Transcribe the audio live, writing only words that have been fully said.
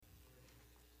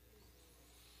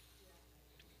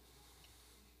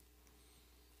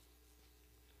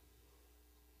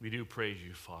We do praise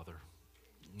you, Father.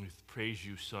 We praise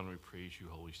you, Son. We praise you,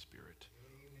 Holy Spirit.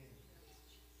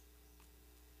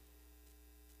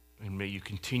 And may you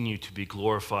continue to be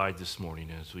glorified this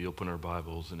morning as we open our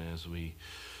Bibles and as we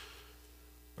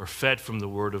are fed from the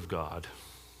Word of God.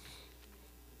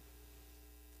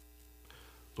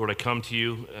 Lord, I come to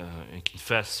you and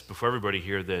confess before everybody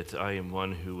here that I am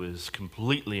one who is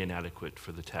completely inadequate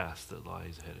for the task that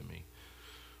lies ahead of me.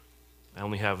 I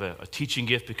only have a teaching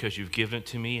gift because you've given it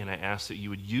to me, and I ask that you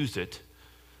would use it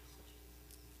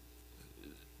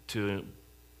to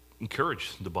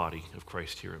encourage the body of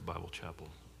Christ here at Bible Chapel.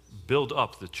 Build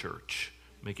up the church,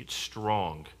 make it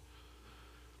strong,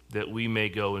 that we may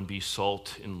go and be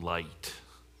salt and light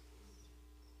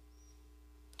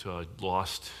to a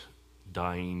lost,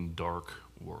 dying, dark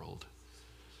world.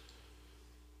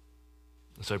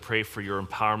 And so I pray for your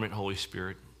empowerment, Holy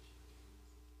Spirit.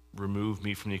 Remove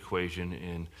me from the equation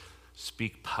and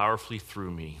speak powerfully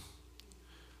through me.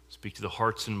 Speak to the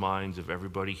hearts and minds of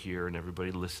everybody here and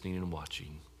everybody listening and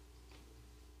watching.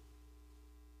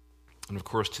 And of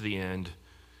course, to the end,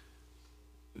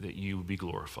 that you would be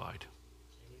glorified.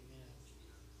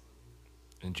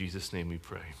 Amen. In Jesus' name we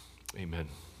pray. Amen.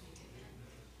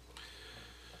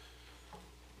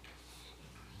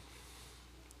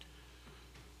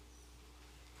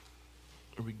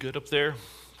 Are we good up there?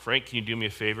 Frank, can you do me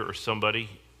a favor, or somebody?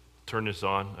 Turn this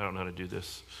on. I don't know how to do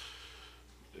this.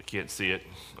 I can't see it.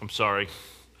 I'm sorry.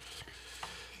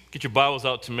 Get your Bibles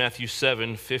out to Matthew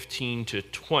 7, 15 to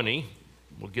 20.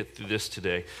 We'll get through this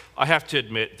today. I have to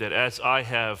admit that as I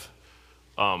have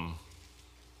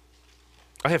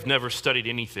never studied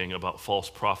anything about false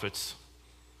prophets,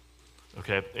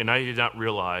 okay? And I did not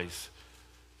realize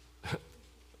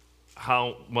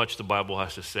how much the Bible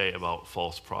has to say about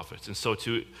false prophets. And so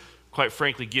to, quite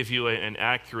frankly, give you an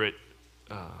accurate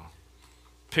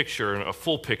picture, a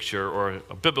full picture, or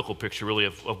a biblical picture, really,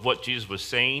 of what Jesus was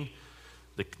saying,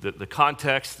 the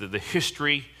context, the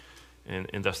history,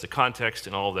 and thus the context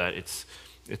and all of that.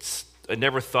 I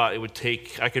never thought it would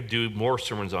take, I could do more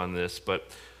sermons on this, but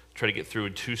try to get through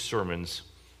in 2 sermons,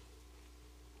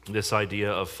 this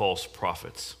idea of false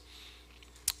prophets.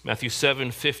 Matthew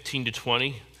 7, 15 to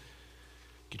 20.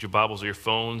 Get your Bibles or your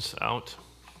phones out.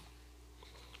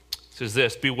 It says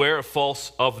this: beware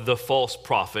of the false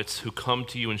prophets who come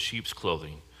to you in sheep's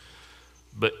clothing,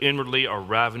 but inwardly are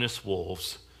ravenous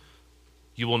wolves.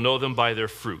 You will know them by their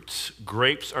fruits.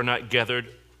 Grapes are not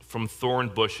gathered from thorn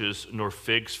bushes, nor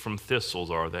figs from thistles,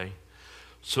 are they?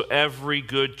 So every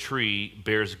good tree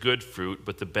bears good fruit,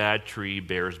 but the bad tree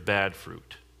bears bad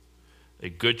fruit. A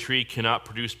good tree cannot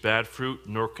produce bad fruit,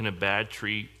 nor can a bad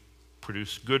tree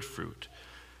produce good fruit.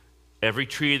 Every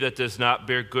tree that does not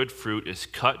bear good fruit is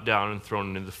cut down and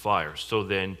thrown into the fire. So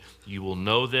then you will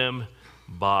know them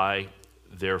by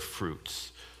their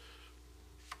fruits.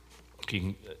 You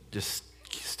can just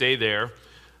stay there.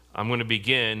 I'm going to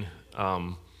begin.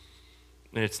 And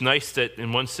it's nice that,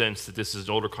 in one sense, that this is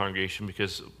an older congregation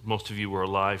because most of you were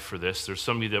alive for this. There's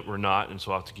some of you that were not, and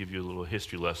so I'll have to give you a little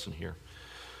history lesson here.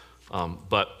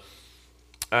 But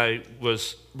I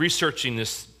was researching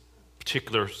this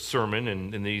particular sermon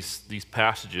and these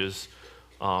passages,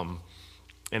 and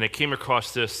I came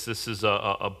across this. This is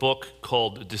a book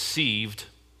called Deceived.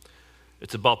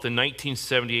 It's about the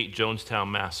 1978 Jonestown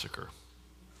Massacre.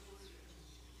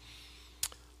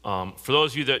 For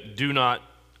those of you that do not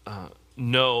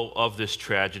know of this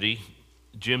tragedy,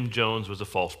 Jim Jones was a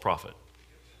false prophet.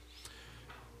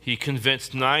 He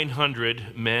convinced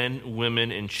 900 men,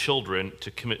 women, and children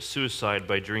to commit suicide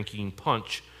by drinking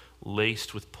punch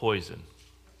laced with poison.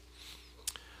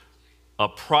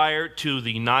 Prior to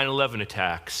the 9/11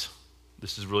 attacks,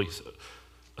 this is really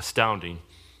astounding,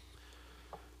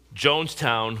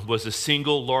 Jonestown was the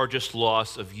single largest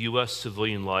loss of U.S.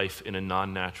 civilian life in a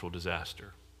non-natural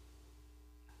disaster.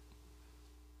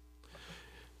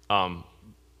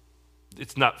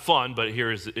 It's not fun, but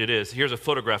it is. Here's a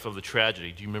photograph of the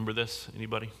tragedy. Do you remember this?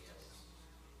 Anybody?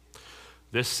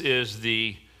 This is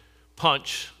the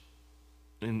punch,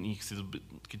 and you can see the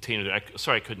container.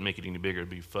 Sorry, I couldn't make it any bigger. It'd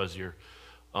be fuzzier.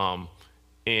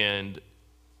 And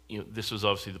this was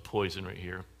obviously the poison right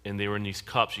here, and they were in these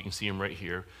cups. You can see them right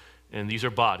here, and these are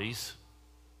bodies.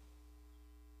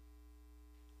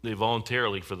 They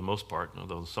voluntarily, for the most part,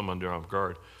 although some under off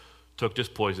guard, took this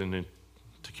poison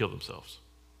to kill themselves,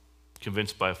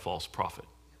 convinced by a false prophet.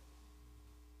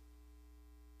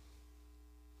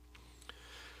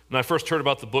 And I first heard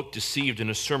about the book Deceived in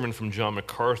a sermon from John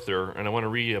MacArthur, and I want to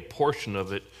read a portion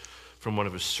of it from one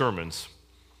of his sermons.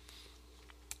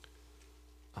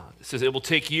 It says, "It will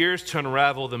take years to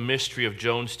unravel the mystery of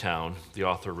Jonestown," the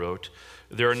author wrote.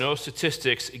 "There are no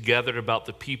statistics gathered about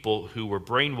the people who were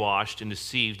brainwashed and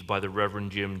deceived by the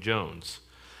Reverend Jim Jones.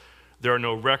 There are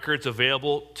no records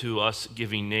available to us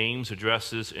giving names,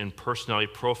 addresses, and personality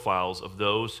profiles of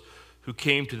those who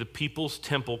came to the People's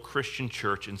Temple Christian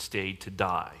Church and stayed to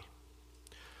die.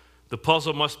 The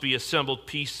puzzle must be assembled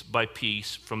piece by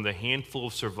piece from the handful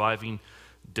of surviving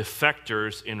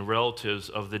defectors and relatives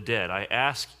of the dead. I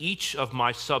ask each of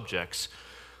my subjects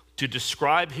to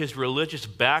describe his religious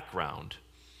background,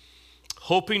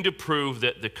 hoping to prove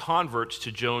that the converts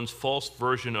to Jones' false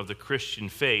version of the Christian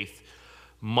faith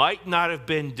might not have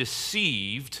been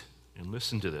deceived," and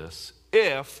listen to this,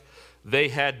 "if they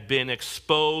had been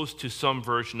exposed to some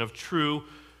version of true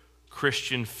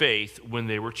Christian faith when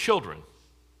they were children.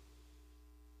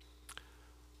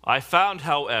 I found,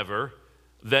 however,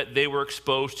 that they were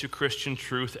exposed to Christian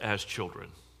truth as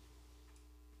children.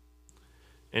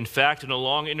 In fact, in a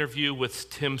long interview with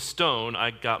Tim Stone,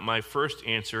 I got my first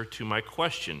answer to my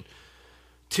question.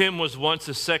 Tim was once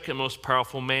the second most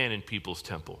powerful man in People's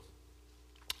Temple.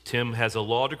 Tim has a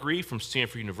law degree from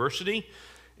Stanford University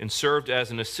and served as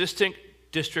an assistant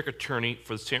district attorney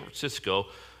for San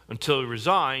Francisco until he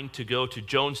resigned to go to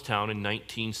Jonestown in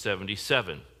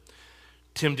 1977.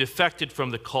 Tim defected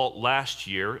from the cult last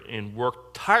year and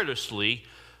worked tirelessly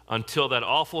until that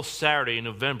awful Saturday in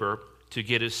November to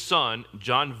get his son,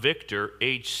 John Victor,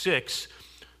 age 6,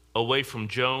 away from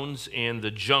Jones and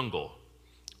the jungle.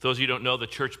 Those of you who don't know, the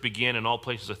church began in all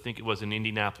places. I think it was in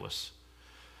Indianapolis.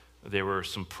 There were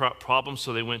some problems,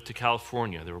 so they went to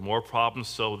California. There were more problems,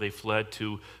 so they fled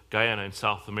to Guyana in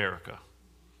South America.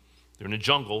 They're in a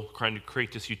jungle trying to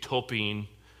create this utopian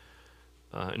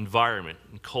environment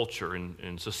and culture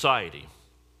and society.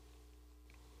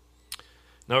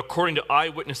 Now, according to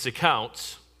eyewitness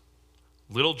accounts,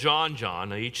 little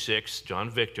John, age 6, John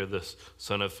Victor, the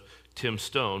son of Tim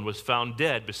Stone, was found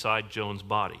dead beside Jones'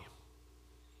 body.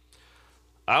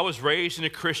 I was raised in a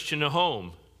Christian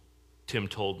home, Tim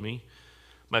told me.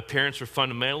 My parents were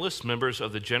fundamentalists, members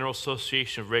of the General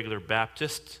Association of Regular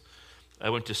Baptists. I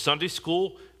went to Sunday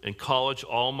school and college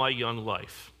all my young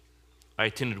life. I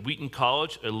attended Wheaton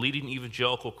College, a leading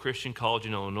evangelical Christian college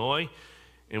in Illinois,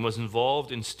 and was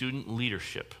involved in student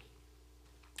leadership.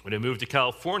 When I moved to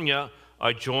California,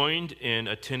 I joined and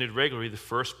attended regularly the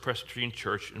First Presbyterian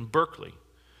Church in Berkeley.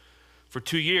 For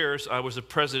 2 years, I was the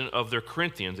president of their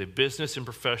Corinthians, a business and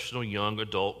professional young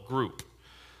adult group.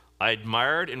 I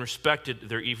admired and respected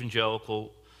their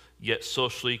evangelical, yet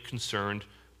socially concerned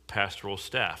pastoral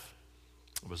staff.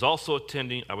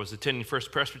 I was attending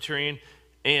First Presbyterian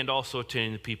and also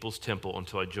attending the People's Temple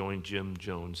until I joined Jim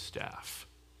Jones' staff.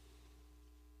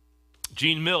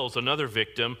 Gene Mills, another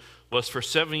victim, was for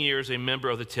 7 years a member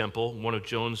of the temple, one of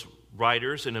Jones'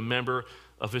 writers, and a member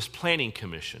of his planning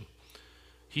commission.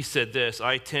 He said this,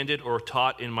 "I attended or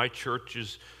taught in my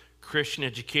church's Christian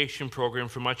education program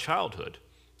from my childhood.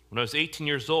 When I was 18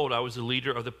 years old, I was the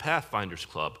leader of the Pathfinders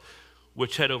Club,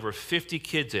 which had over 50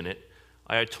 kids in it.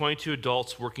 I had 22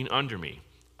 adults working under me.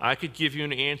 I could give you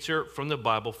an answer from the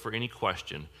Bible for any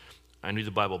question. I knew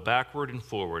the Bible backward and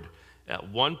forward. At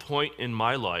one point in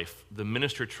my life, the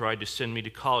minister tried to send me to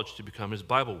college to become his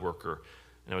Bible worker,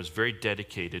 and I was very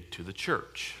dedicated to the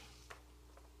church."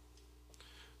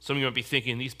 Some of you might be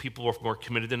thinking, these people are more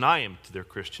committed than I am to their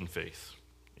Christian faith.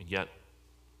 And yet,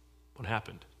 what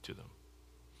happened to them?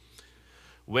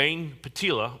 Wayne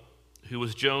Patila, who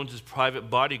was Jones's private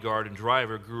bodyguard and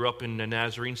driver, grew up in a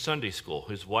Nazarene Sunday school.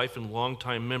 His wife and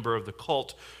longtime member of the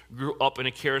cult grew up in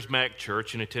a charismatic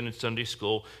church and attended Sunday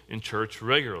school and church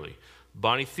regularly.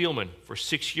 Bonnie Thielman, for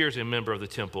 6 years a member of the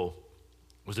temple,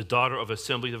 was the daughter of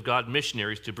Assemblies of God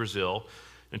missionaries to Brazil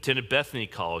and attended Bethany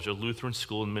College, a Lutheran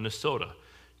school in Minnesota.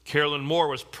 Carolyn Moore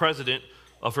was president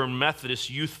of her Methodist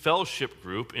Youth Fellowship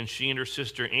group, and she and her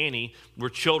sister Annie were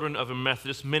children of a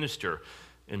Methodist minister,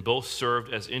 and both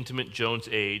served as intimate Jones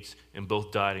aides, and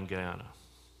both died in Guyana.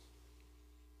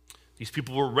 These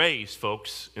people were raised,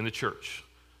 folks, in the church,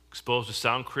 exposed to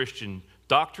sound Christian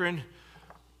doctrine,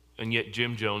 and yet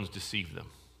Jim Jones deceived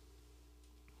them.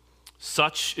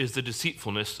 Such is the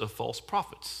deceitfulness of false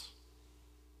prophets.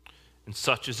 And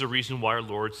such is the reason why our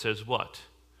Lord says what?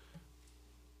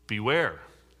 Beware.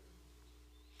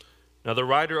 Now, the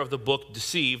writer of the book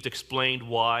Deceived explained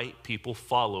why people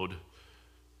followed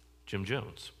Jim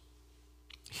Jones.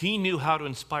 He knew how to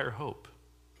inspire hope.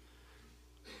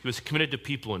 He was committed to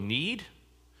people in need.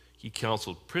 He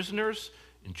counseled prisoners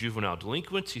and juvenile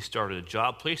delinquents. He started a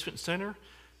job placement center.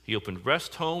 He opened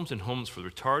rest homes and homes for the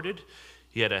retarded.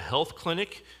 He had a health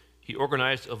clinic. He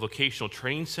organized a vocational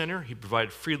training center. He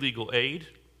provided free legal aid.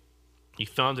 He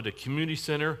founded a community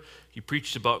center. He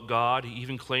preached about God. He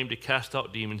even claimed to cast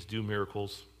out demons, do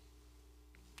miracles,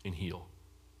 and heal.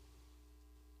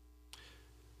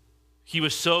 He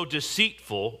was so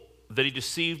deceitful that he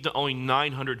deceived not only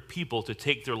 900 people to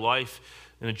take their life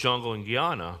in a jungle in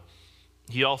Guyana,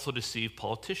 he also deceived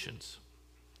politicians.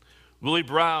 Willie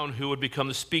Brown, who would become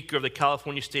the Speaker of the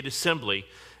California State Assembly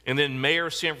and then Mayor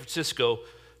of San Francisco,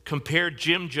 compared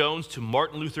Jim Jones to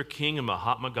Martin Luther King and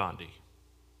Mahatma Gandhi.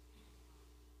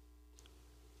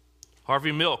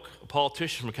 Harvey Milk, a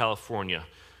politician from California,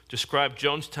 described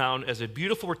Jonestown as a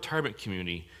beautiful retirement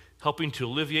community helping to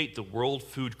alleviate the world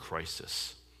food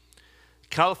crisis.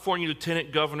 California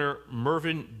Lieutenant Governor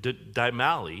Mervyn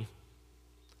Dimali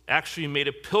actually made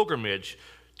a pilgrimage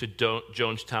to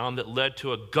Jonestown that led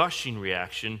to a gushing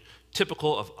reaction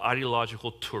typical of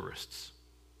ideological tourists.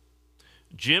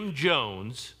 Jim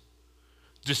Jones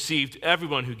deceived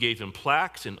everyone who gave him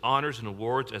plaques and honors and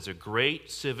awards as a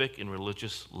great civic and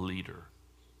religious leader.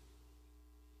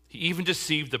 He even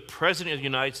deceived the President of the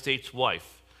United States'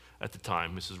 wife at the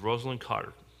time, Mrs. Rosalind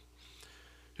Carter,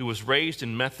 who was raised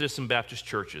in Methodist and Baptist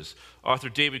churches. Author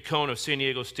David Cohn of San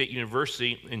Diego State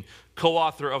University and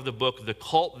co-author of the book The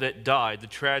Cult That Died, The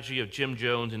Tragedy of Jim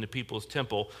Jones and the People's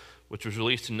Temple, which was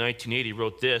released in 1980,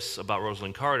 wrote this about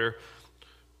Rosalind Carter.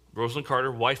 Rosalind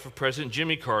Carter, wife of President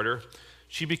Jimmy Carter,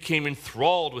 she became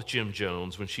enthralled with Jim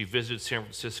Jones when she visited San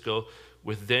Francisco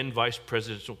with then vice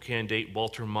presidential candidate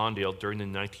Walter Mondale during the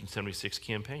 1976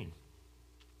 campaign.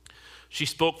 She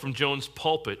spoke from Jones'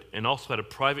 pulpit and also had a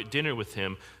private dinner with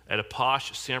him at a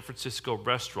posh San Francisco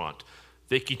restaurant.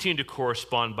 They continued to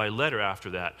correspond by letter after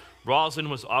that. Rosalind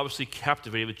was obviously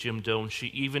captivated with Jim Jones. She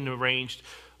even arranged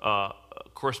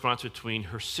correspondence between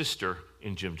her sister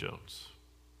and Jim Jones.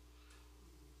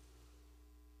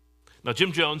 Now,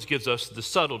 Jim Jones gives us the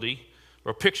subtlety,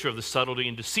 or a picture of the subtlety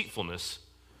and deceitfulness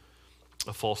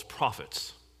of false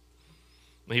prophets.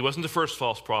 Now, he wasn't the first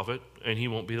false prophet, and he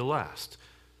won't be the last.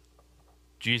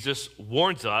 Jesus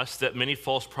warns us that many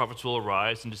false prophets will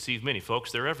arise and deceive many.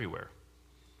 Folks, they're everywhere.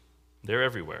 They're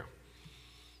everywhere.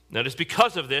 Now, it is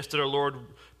because of this that our Lord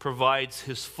provides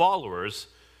his followers,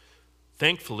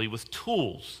 thankfully, with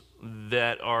tools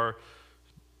that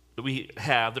we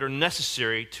have that are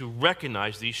necessary to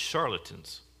recognize these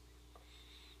charlatans.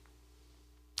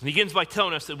 And he begins by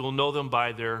telling us that we'll know them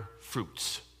by their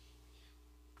fruits.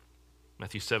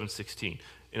 Matthew 7:16.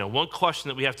 One question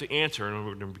that we have to answer, and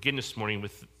we're going to begin this morning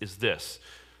with, is this.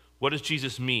 What does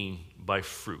Jesus mean by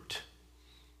fruit?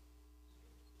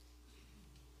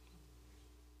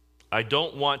 I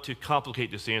don't want to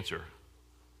complicate this answer,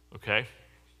 okay?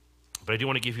 But I do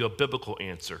want to give you a biblical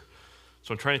answer.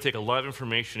 So I'm trying to take a lot of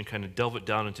information and kind of delve it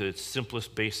down into its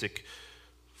simplest, basic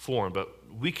form. But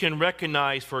we can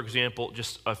recognize, for example,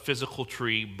 just a physical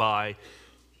tree by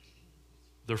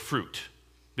their fruit,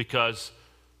 because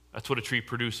that's what a tree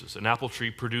produces. An apple tree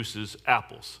produces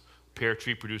apples. A pear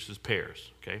tree produces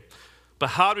pears, okay? But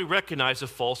how do we recognize a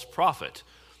false prophet?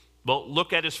 Well,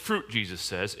 look at his fruit, Jesus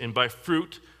says, and by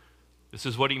fruit, this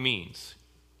is what he means.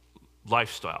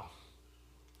 Lifestyle.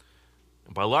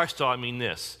 And by lifestyle, I mean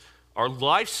this. Our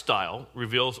lifestyle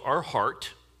reveals our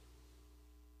heart,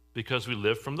 because we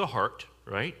live from the heart,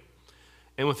 right?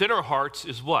 And within our hearts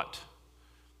is what?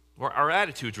 Where our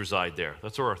attitudes reside there.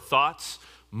 That's where our thoughts,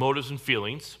 motives, and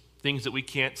feelings, things that we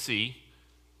can't see,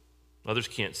 others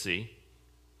can't see.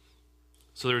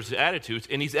 So there's the attitudes,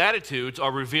 and these attitudes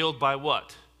are revealed by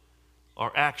what?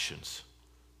 Our actions,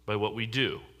 by what we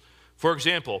do. For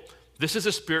example, this is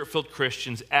a Spirit-filled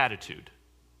Christian's attitude.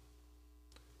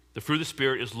 The fruit of the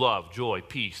Spirit is love, joy,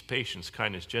 peace, patience,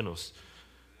 kindness, gentleness,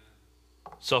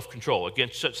 self-control.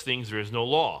 Against such things there is no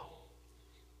law.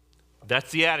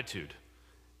 That's the attitude.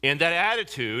 And that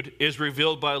attitude is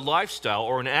revealed by a lifestyle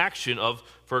or an action of,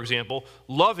 for example,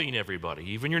 loving everybody,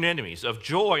 even your enemies, of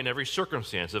joy in every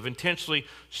circumstance, of intentionally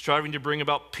striving to bring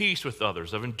about peace with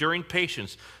others, of enduring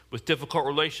patience with difficult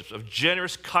relationships, of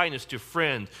generous kindness to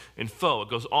friend and foe. It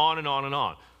goes on and on and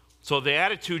on. So the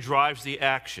attitude drives the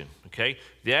action, okay?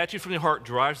 The attitude from the heart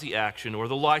drives the action or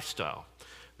the lifestyle.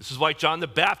 This is why John the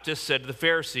Baptist said to the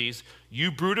Pharisees, "You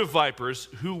brood of vipers,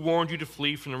 who warned you to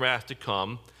flee from the wrath to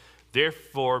come?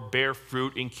 Therefore bear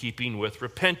fruit in keeping with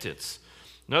repentance."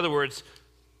 In other words,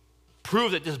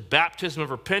 prove that this baptism of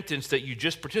repentance that you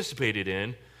just participated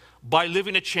in by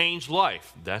living a changed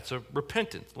life. That's a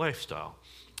repentant lifestyle.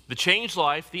 The changed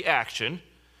life, the action,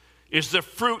 is the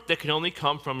fruit that can only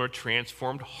come from a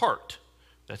transformed heart.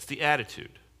 That's the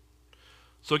attitude.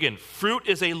 So again, fruit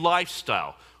is a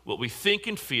lifestyle. What we think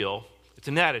and feel, it's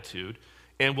an attitude,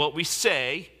 and what we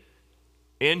say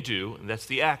and do, and that's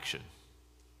the action.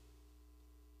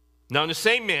 Now, in the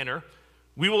same manner,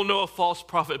 We will know a false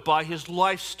prophet by his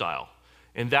lifestyle.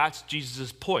 And that's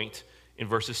Jesus' point in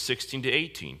verses 16 to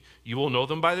 18. You will know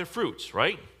them by their fruits,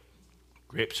 right?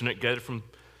 Grapes are not gathered from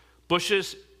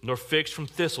bushes, nor figs from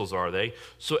thistles are they.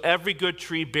 So every good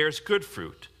tree bears good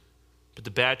fruit, but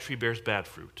the bad tree bears bad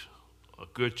fruit. A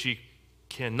good tree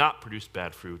cannot produce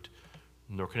bad fruit,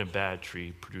 nor can a bad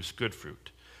tree produce good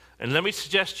fruit. And let me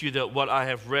suggest to you that what I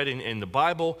have read in the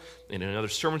Bible and in other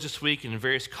sermons this week and in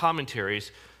various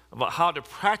commentaries about how to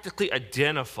practically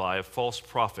identify a false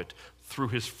prophet through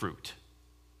his fruit.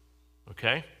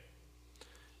 Okay?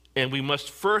 And we must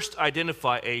first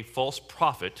identify a false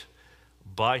prophet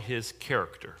by his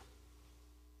character.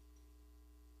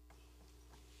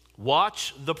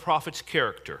 Watch the prophet's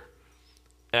character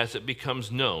as it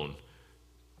becomes known,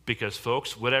 because,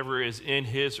 folks, whatever is in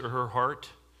his or her heart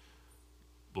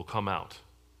will come out.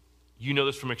 You know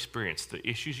this from experience. The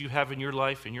issues you have in your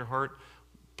life, in your heart,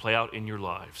 play out in your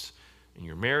lives, in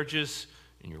your marriages,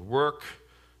 in your work,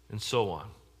 and so on.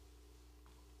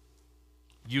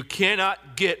 You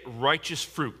cannot get righteous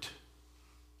fruit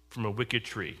from a wicked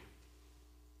tree.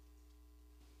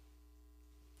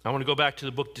 I want to go back to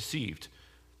the book Deceived.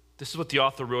 This is what the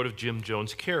author wrote of Jim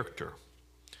Jones' character.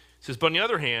 He says, but on the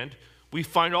other hand, we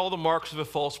find all the marks of a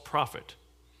false prophet.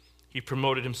 He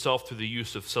promoted himself through the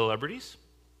use of celebrities,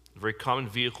 a very common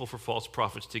vehicle for false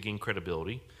prophets to gain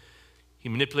credibility. He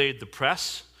manipulated the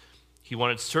press. He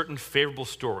wanted certain favorable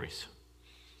stories.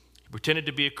 He pretended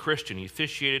to be a Christian. He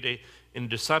officiated in the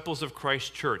Disciples of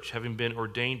Christ Church, having been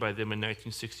ordained by them in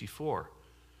 1964.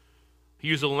 He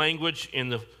used a language in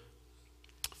the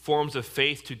forms of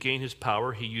faith to gain his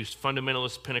power. He used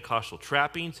fundamentalist Pentecostal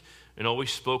trappings and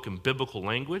always spoke in biblical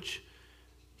language.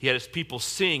 He had his people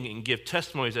sing and give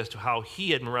testimonies as to how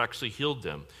he had miraculously healed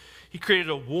them. He created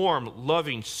a warm,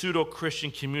 loving,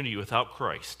 pseudo-Christian community without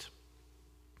Christ.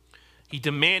 He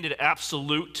demanded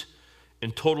absolute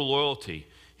and total loyalty.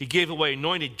 He gave away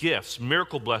anointed gifts,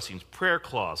 miracle blessings, prayer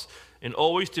cloths, and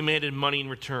always demanded money in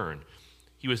return.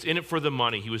 He was in it for the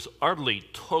money. He was utterly,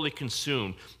 totally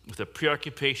consumed with a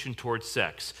preoccupation towards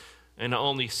sex. And not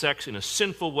only sex in a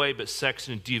sinful way, but sex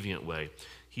in a deviant way.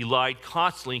 He lied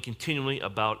constantly and continually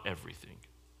about everything.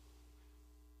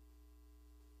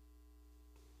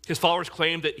 His followers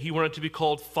claimed that he wanted to be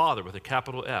called Father with a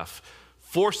capital F,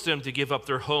 forced them to give up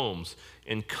their homes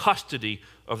and custody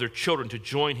of their children to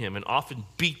join him, and often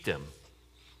beat them.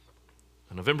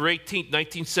 On November 18,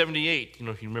 1978,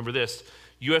 if you remember this,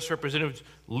 U.S. Representative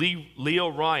Leo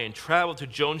Ryan traveled to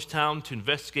Jonestown to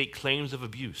investigate claims of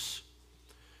abuse.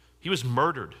 He was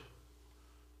murdered,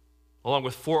 along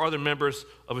with 4 other members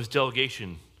of his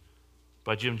delegation,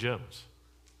 by Jim Jones.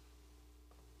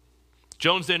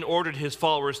 Jones then ordered his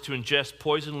followers to ingest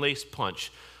poison-laced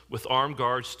punch with armed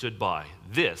guards stood by.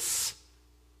 This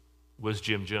was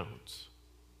Jim Jones.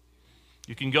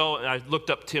 You can go, and I looked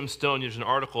up Tim Stone. There's an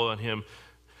article on him.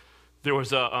 There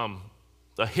was a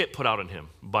hit put out on him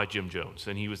by Jim Jones,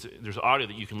 and there's audio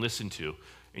that you can listen to,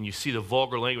 and you see the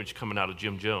vulgar language coming out of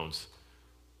Jim Jones.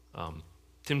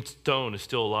 Tim Stone is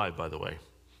still alive, by the way.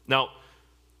 Now,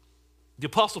 the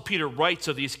Apostle Peter writes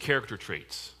of these character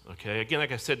traits. Okay, again,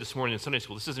 like I said this morning in Sunday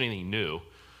school, this isn't anything new.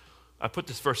 I put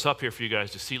this verse up here for you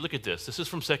guys to see. Look at this. This is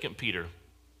from 2 Peter. It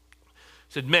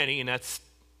said, many, and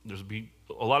there'll be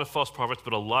a lot of false prophets,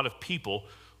 but a lot of people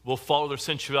will follow their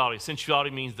sensuality.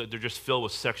 Sensuality means that they're just filled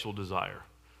with sexual desire.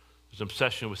 There's an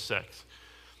obsession with sex.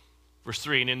 Verse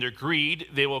 3, and in their greed,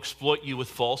 they will exploit you with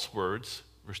false words.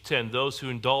 Verse 10, those who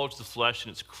indulge the flesh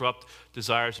in its corrupt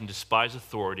desires and despise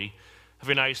authority,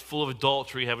 having eyes full of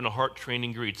adultery, having a heart trained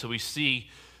in greed. So we see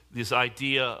this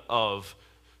idea of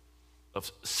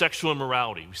sexual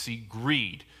immorality. We see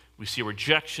greed. We see a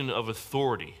rejection of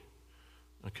authority.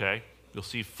 Okay? You'll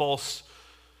see false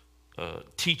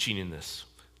teaching in this.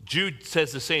 Jude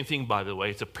says the same thing, by the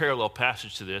way. It's a parallel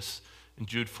passage to this in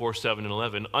Jude 4, 7, and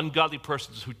 11. Ungodly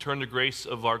persons who turn the grace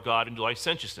of our God into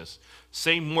licentiousness.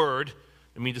 Same word.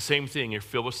 It means the same thing. You're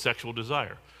filled with sexual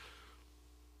desire.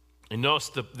 And notice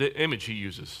the image he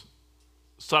uses.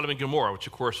 Sodom and Gomorrah, which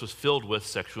of course was filled with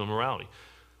sexual immorality.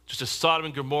 Just as Sodom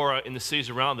and Gomorrah in the cities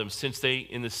around them, since they,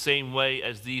 in the same way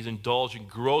as these, indulge in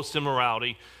gross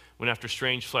immorality, went after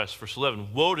strange flesh. Verse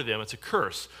 11, woe to them, it's a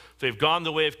curse. They've gone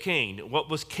the way of Cain. What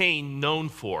was Cain known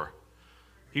for?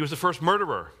 He was the first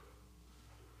murderer.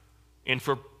 And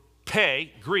for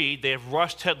pay, greed, they have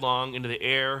rushed headlong into the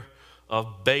air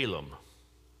of Balaam.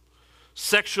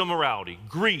 Sexual immorality,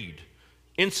 greed,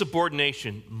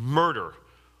 insubordination, murder,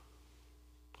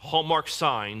 hallmark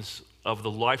signs of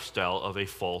the lifestyle of a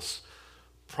false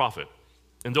prophet.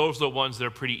 And those are the ones that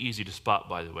are pretty easy to spot,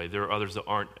 by the way. There are others that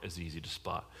aren't as easy to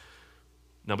spot.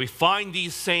 Now we find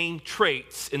these same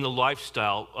traits in the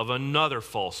lifestyle of another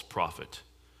false prophet.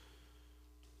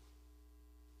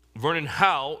 Vernon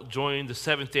Howe joined the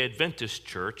Seventh-day Adventist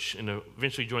Church and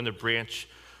eventually joined the branch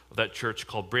of that church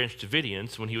called Branch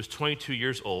Davidians when he was 22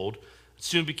 years old.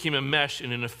 Soon became enmeshed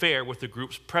in an affair with the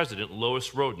group's president,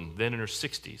 Lois Roden, then in her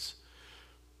 60s.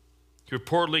 He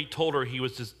reportedly told her he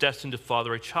was destined to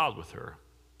father a child with her.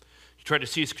 He tried to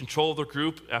seize control of the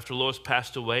group after Lois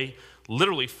passed away,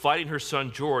 literally fighting her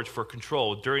son George for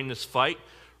control. During this fight,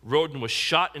 Roden was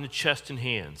shot in the chest and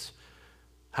hands.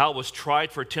 Hal was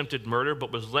tried for attempted murder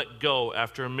but was let go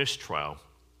after a mistrial.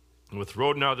 And with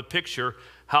Roden out of the picture,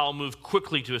 Hal moved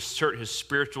quickly to assert his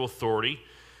spiritual authority.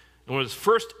 And one of his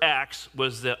first acts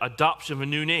was the adoption of a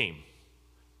new name,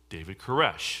 David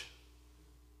Koresh.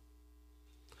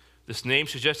 This name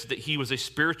suggested that he was a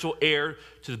spiritual heir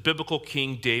to the biblical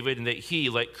King David and that he,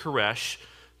 like Koresh,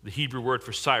 the Hebrew word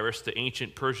for Cyrus, the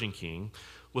ancient Persian king,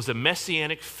 was a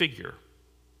messianic figure.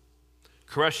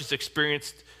 Koresh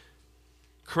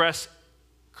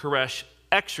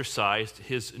exercised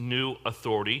his new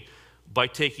authority by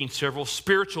taking several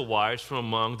spiritual wives from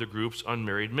among the group's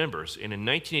unmarried members. And in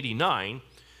 1989,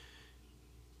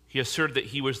 he asserted that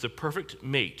he was the perfect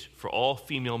mate for all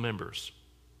female members.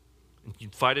 And he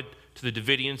confided to the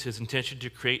Davidians his intention to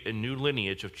create a new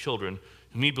lineage of children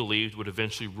whom he believed would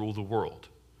eventually rule the world.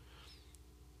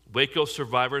 Waco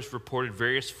survivors reported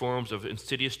various forms of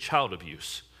insidious child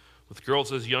abuse, with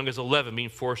girls as young as 11 being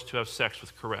forced to have sex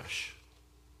with Koresh.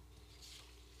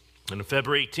 And on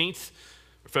February 28th,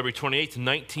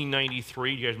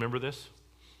 1993, you guys remember this?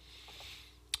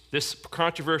 This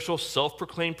controversial,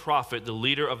 self-proclaimed prophet, the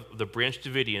leader of the Branch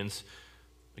Davidians,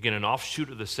 again, an offshoot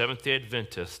of the Seventh-day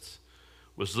Adventists,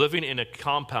 was living in a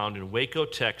compound in Waco,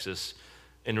 Texas.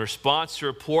 In response to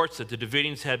reports that the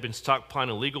Davidians had been stockpiling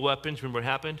illegal weapons, remember what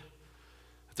happened?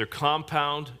 At their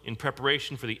compound, in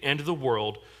preparation for the end of the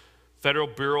world, Federal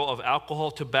Bureau of Alcohol,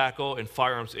 Tobacco, and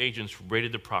Firearms agents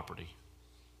raided the property.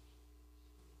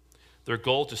 Their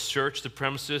goal to search the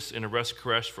premises and arrest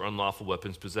Koresh for unlawful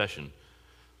weapons possession.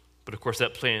 But of course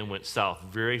that plan went south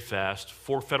very fast.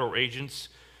 4 federal agents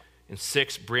and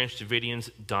 6 Branch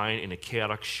Davidians dying in a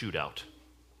chaotic shootout.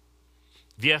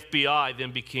 The FBI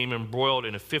then became embroiled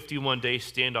in a 51-day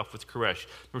standoff with Koresh.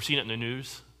 Remember seeing it in the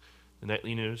news, the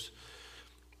nightly news?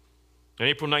 On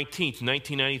April 19th,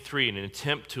 1993, in an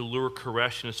attempt to lure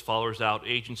Koresh and his followers out,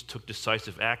 agents took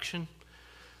decisive action.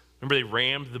 Remember, they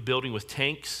rammed the building with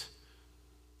tanks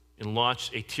and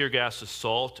launched a tear gas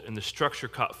assault, and the structure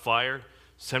caught fire.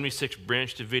 76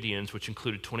 Branch Davidians, which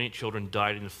included 28 children,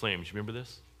 died in the flames. You remember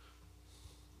this?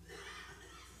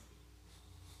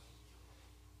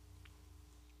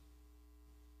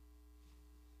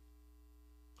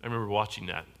 I remember watching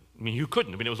that. I mean, who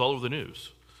couldn't? I mean, it was all over the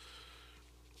news.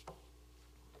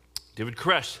 David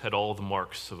Koresh had all the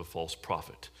marks of a false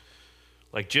prophet.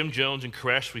 Like Jim Jones and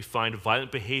Koresh, we find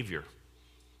violent behavior.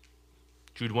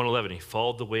 Jude 1:11, he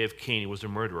followed the way of Cain, he was a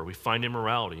murderer. We find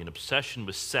immorality, an obsession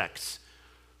with sex,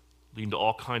 leading to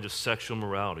all kinds of sexual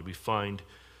immorality. We find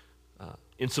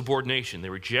insubordination, they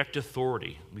reject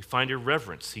authority. We find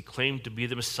irreverence, he claimed to be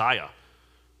the Messiah.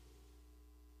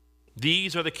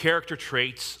 These are the character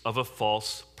traits of a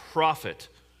false prophet.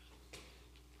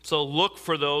 So look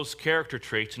for those character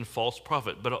traits in false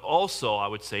prophet. But also, I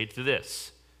would say to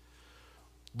this,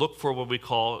 look for what we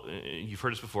call, you've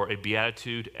heard this before, a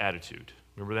beatitude attitude.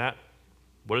 Remember that?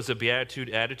 What is a beatitude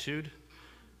attitude?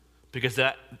 Because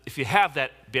that, if you have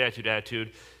that beatitude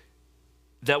attitude,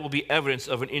 that will be evidence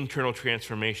of an internal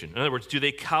transformation. In other words, do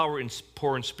they cower and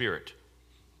poor in spirit?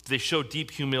 Do they show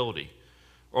deep humility?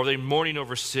 Or are they mourning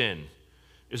over sin?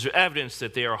 Is there evidence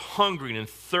that they are hungering and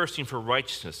thirsting for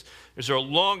righteousness? Is there a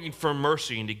longing for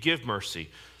mercy and to give mercy?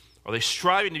 Are they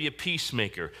striving to be a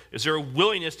peacemaker? Is there a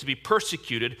willingness to be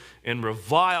persecuted and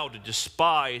reviled and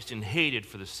despised and hated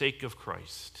for the sake of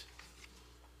Christ?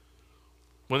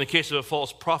 Well, in the case of a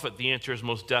false prophet, the answer is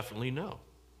most definitely no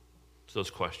to those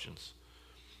questions.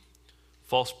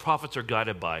 False prophets are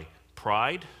guided by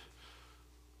pride,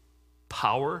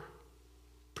 power,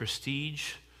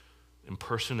 prestige, and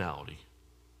personality.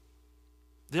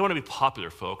 They want to be popular,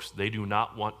 folks. They do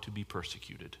not want to be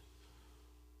persecuted.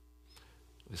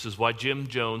 This is why Jim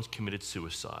Jones committed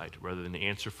suicide rather than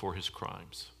answer for his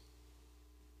crimes.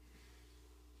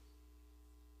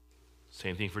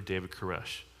 Same thing for David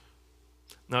Koresh.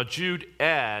 Now, Jude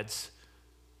adds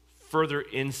further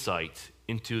insight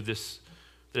into this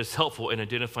that is helpful in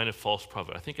identifying a false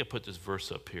prophet. I think I put this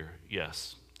verse up here.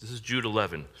 Yes. This is Jude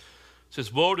 11. It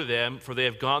says, "Woe to them, for they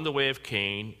have gone the way of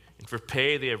Cain, and for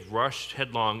pay they have rushed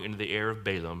headlong into the air of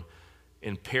Balaam,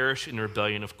 and perished in the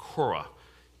rebellion of Korah.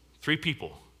 Three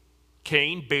people: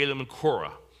 Cain, Balaam, and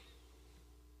Korah.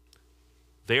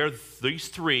 These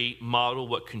three model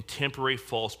what contemporary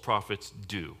false prophets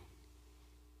do.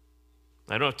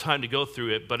 I don't have time to go through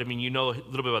it, but you know a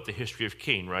little bit about the history of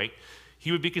Cain, right?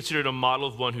 He would be considered a model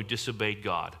of one who disobeyed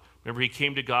God. Remember, he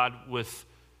came to God with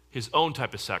his own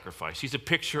type of sacrifice. He's a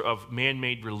picture of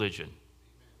man-made religion.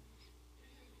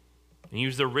 And he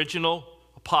was the original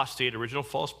apostate, original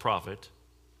false prophet.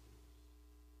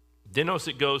 Then notice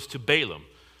it goes to Balaam.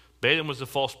 Balaam was a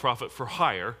false prophet for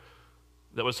hire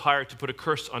that was hired to put a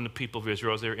curse on the people of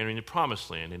Israel as they were entering the promised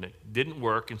land. And it didn't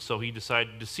work, and so he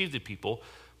decided to deceive the people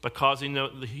by causing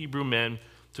the Hebrew men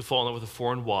to fall in love with the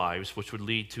foreign wives, which would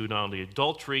lead to not only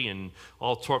adultery and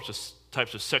all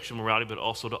types of sexual morality, but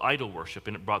also to idol worship,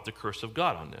 and it brought the curse of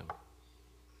God on them.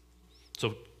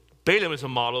 So Balaam is a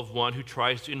model of one who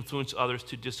tries to influence others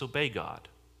to disobey God.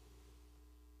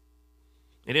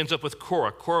 It ends up with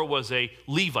Korah. Korah was a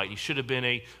Levite. He should have been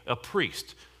a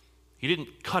priest. He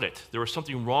didn't cut it. There was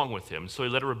something wrong with him, so he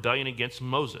led a rebellion against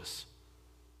Moses,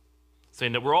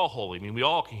 saying that we're all holy. We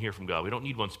all can hear from God. We don't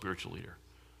need one spiritual leader.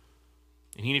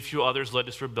 And he and a few others led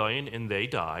this rebellion, and they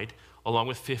died, along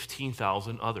with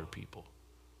 15,000 other people.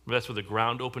 Remember, that's where the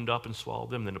ground opened up and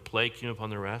swallowed them, then a plague came upon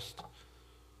the rest.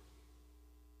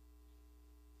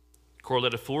 Korah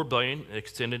led a full rebellion,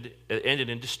 it ended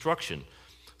in destruction.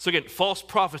 So again, false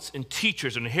prophets and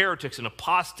teachers and heretics and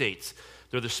apostates,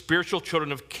 they're the spiritual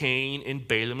children of Cain and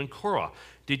Balaam and Korah.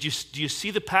 Do you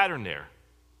see the pattern there?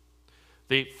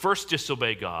 They first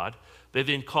disobey God. They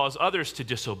then cause others to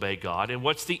disobey God. And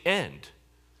what's the end?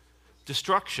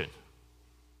 Destruction.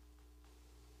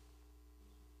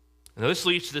 Now this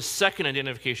leads to the second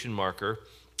identification marker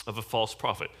of a false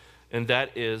prophet, and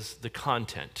that is the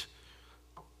content.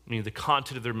 The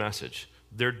content of their message,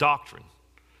 their doctrine.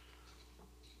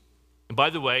 And by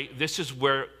the way, this is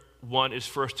where one is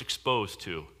first exposed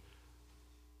to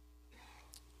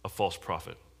a false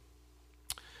prophet.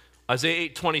 Isaiah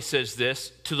 8:20 says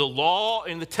this: to the law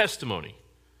and the testimony,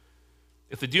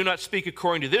 if they do not speak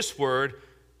according to this word,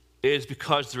 it is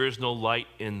because there is no light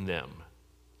in them.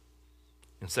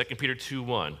 In 2 Peter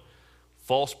 2:1,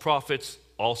 false prophets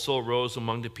also arose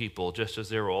among the people, just as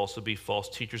there will also be false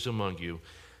teachers among you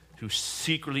who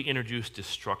secretly introduce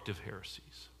destructive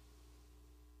heresies,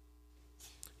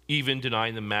 even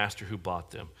denying the master who bought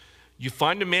them. You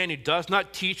find a man who does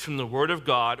not teach from the word of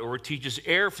God, or teaches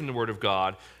error from the word of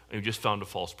God, and you just found a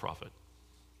false prophet.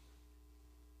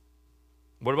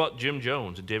 What about Jim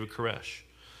Jones and David Koresh?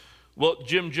 Well,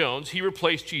 Jim Jones, he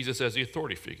replaced Jesus as the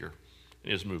authority figure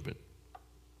in his movement.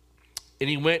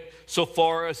 And he went so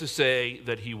far as to say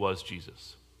that he was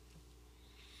Jesus.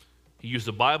 He used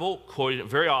the Bible, quoting it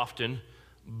very often,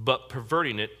 but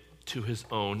perverting it to his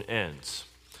own ends.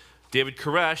 David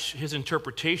Koresh, his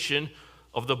interpretation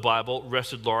of the Bible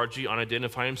rested largely on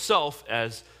identifying himself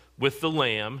as with the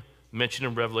Lamb mentioned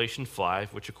in Revelation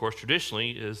 5, which of course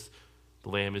traditionally is the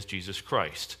Lamb is Jesus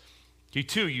Christ. He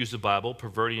too used the Bible,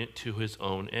 perverting it to his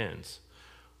own ends.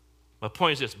 My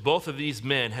point is this: both of these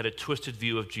men had a twisted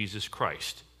view of Jesus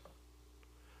Christ,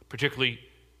 particularly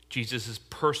Jesus'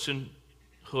 personhood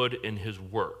and his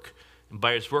work. And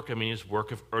by his work, I mean his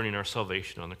work of earning our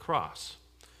salvation on the cross.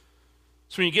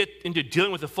 So when you get into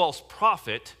dealing with a false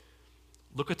prophet,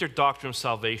 look at their doctrine of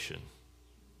salvation.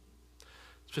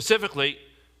 Specifically,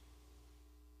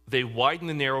 they widen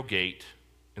the narrow gate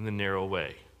and the narrow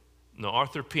way. Now,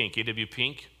 Arthur Pink, A.W.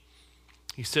 Pink,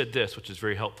 he said this, which is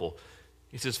very helpful.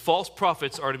 He says, false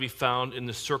prophets are to be found in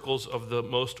the circles of the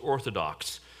most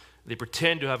orthodox. They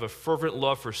pretend to have a fervent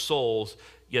love for souls,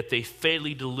 yet they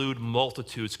fatally delude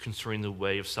multitudes concerning the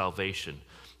way of salvation.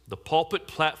 The pulpit,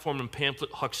 platform, and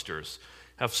pamphlet hucksters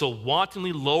have so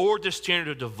wantonly lowered the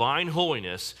standard of divine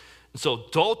holiness and so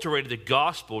adulterated the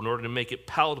gospel in order to make it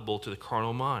palatable to the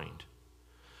carnal mind.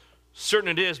 Certain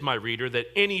it is, my reader, that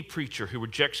any preacher who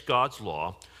rejects God's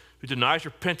law, who denies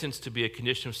repentance to be a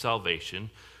condition of salvation,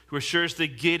 who assures the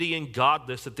giddy and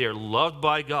godless that they are loved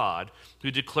by God,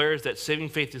 who declares that saving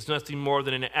faith is nothing more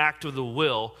than an act of the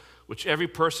will which every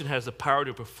person has the power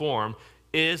to perform,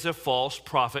 is a false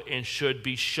prophet and should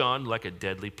be shunned like a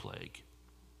deadly plague.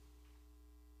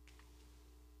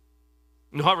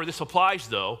 However, this applies,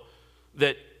 though,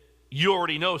 that you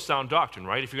already know sound doctrine,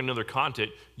 right? If you're going to know their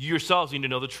content, you yourselves need to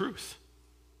know the truth.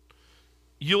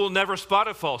 You will never spot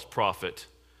a false prophet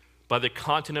by the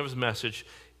content of his message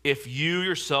if you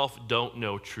yourself don't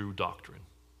know true doctrine.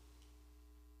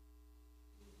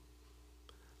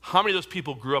 How many of those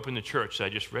people grew up in the church that I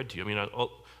just read to you?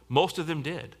 Most of them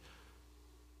did.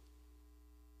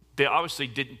 They obviously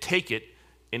didn't take it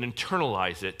and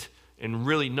internalize it and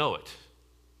really know it.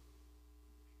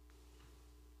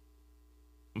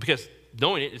 Because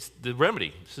knowing it, it's the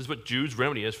remedy. This is what Jude's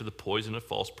remedy is for the poison of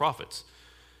false prophets.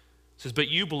 It says, but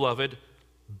you, beloved,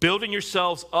 building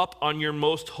yourselves up on your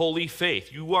most holy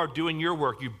faith. You are doing your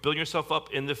work. You're building yourself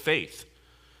up in the faith.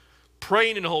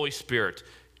 Praying in the Holy Spirit.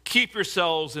 Keep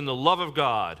yourselves in the love of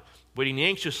God, waiting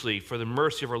anxiously for the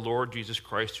mercy of our Lord Jesus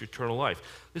Christ to eternal life.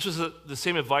 This was the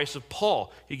same advice of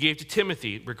Paul he gave to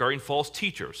Timothy regarding false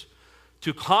teachers,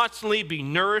 to constantly be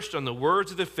nourished on the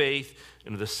words of the faith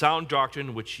and of the sound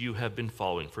doctrine which you have been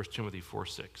following. 1 Timothy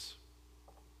 4:6.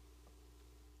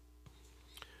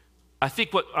 I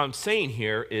think what I'm saying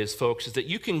here is, folks, is that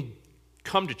you can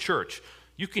come to church,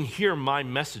 you can hear my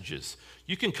messages,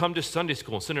 you can come to Sunday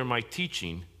school and center my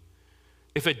teaching.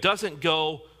 If it doesn't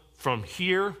go from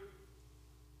here,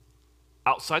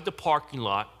 outside the parking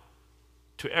lot,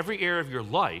 to every area of your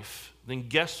life, then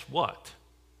guess what?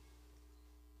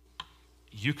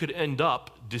 You could end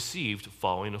up deceived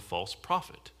following a false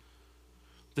prophet.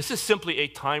 This is simply a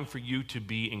time for you to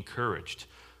be encouraged,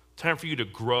 time for you to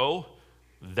grow.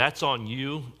 That's on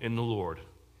you in the Lord.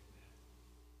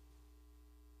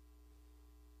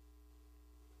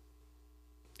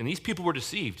 And these people were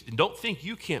deceived. And don't think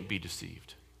you can't be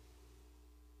deceived.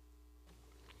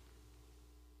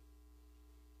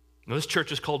 Now, this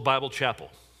church is called Bible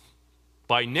Chapel.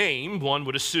 By name, one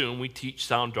would assume we teach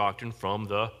sound doctrine from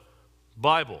the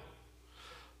Bible.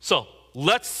 So,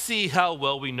 let's see how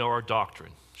well we know our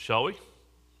doctrine, shall we?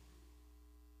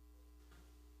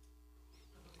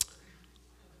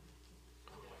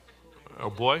 Oh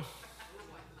boy.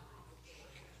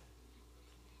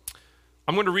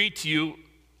 I'm going to read to you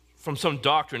from some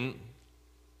doctrine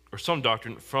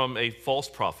from a false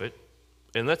prophet,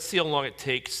 and let's see how long it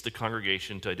takes the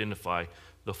congregation to identify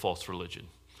the false religion.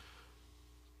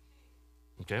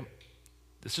 Okay?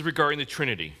 This is regarding the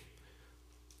Trinity.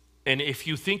 And if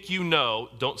you think you know,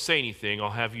 don't say anything. I'll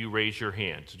have you raise your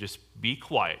hand. So just be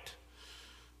quiet.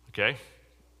 Okay?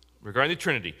 Regarding the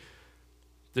Trinity,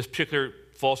 this particular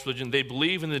false religion, they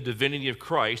believe in the divinity of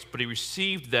Christ, but he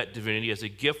received that divinity as a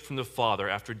gift from the Father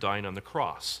after dying on the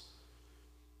cross.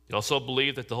 They also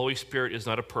believe that the Holy Spirit is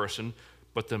not a person,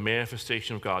 but the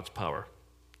manifestation of God's power.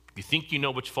 If you think you know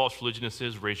which false religion this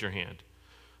is, raise your hand.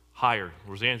 Higher.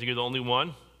 Roseanne, think you're the only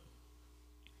one?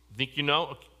 Think you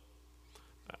know?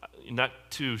 You're not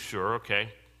too sure, okay.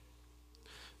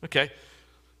 Okay.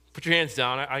 Put your hands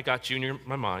down. I got you in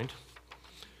my mind.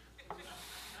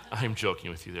 I'm joking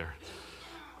with you there.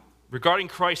 Regarding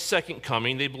Christ's second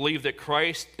coming, they believe that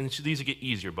Christ, and these get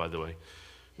easier, by the way.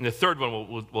 And the third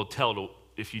one will tell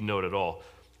if you know it at all.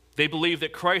 They believe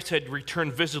that Christ had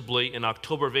returned visibly in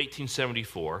October of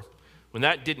 1874. When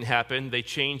that didn't happen, they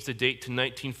changed the date to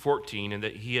 1914 and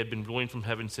that he had been ruling from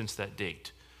heaven since that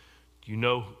date. Do you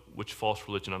know which false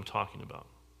religion I'm talking about?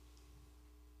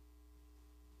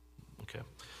 Okay.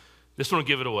 This one will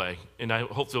give it away, and I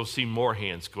hope they'll see more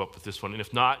hands go up with this one. And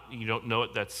if not, you don't know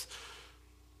it,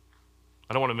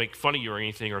 I don't want to make fun of you or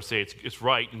anything or say it's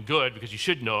right and good because you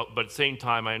should know it, but at the same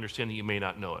time, I understand that you may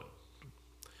not know it.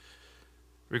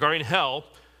 Regarding hell,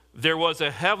 there was a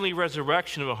heavenly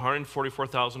resurrection of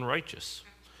 144,000 righteous,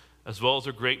 as well as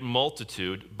a great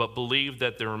multitude, but believed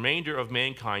that the remainder of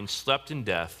mankind slept in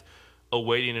death,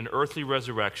 awaiting an earthly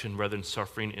resurrection rather than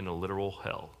suffering in a literal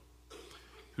hell.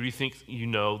 Who do you think you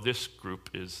know this group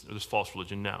is, or this false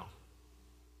religion now?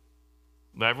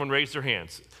 Now everyone raise their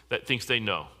hands that thinks they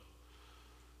know.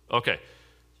 Okay.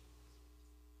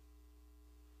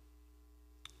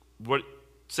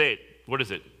 Say it. What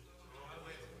is it?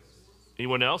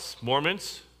 Anyone else?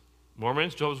 Mormons?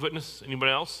 Jehovah's Witness?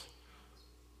 Anybody else?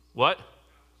 What?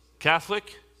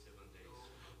 Catholic?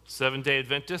 Seventh-day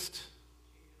Adventist?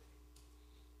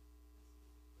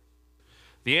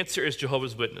 The answer is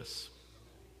Jehovah's Witness.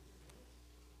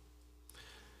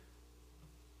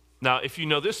 Now, if you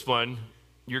know this one,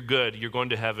 you're good. You're going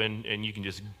to heaven, and you can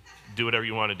just do whatever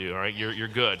you want to do, all right? You're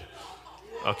good,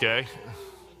 okay?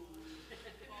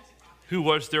 Who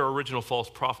was their original false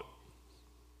prophet?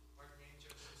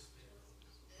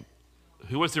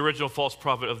 Who was the original false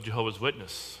prophet of Jehovah's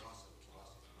Witness?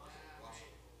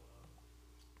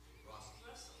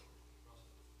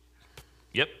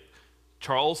 Yep,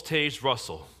 Charles Taze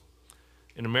Russell,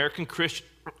 an American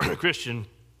Christian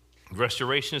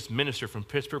restorationist minister from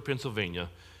Pittsburgh, Pennsylvania,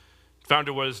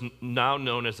 founder what is now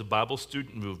known as the Bible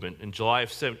Student Movement. In July of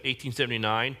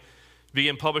 1879,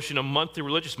 began publishing a monthly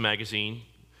religious magazine,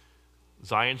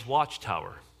 Zion's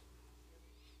Watchtower,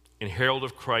 and Herald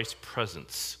of Christ's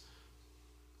Presence.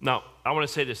 Now, I want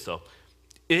to say this, though.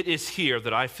 It is here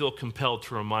that I feel compelled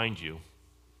to remind you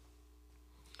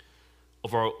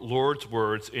of our Lord's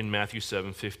words in Matthew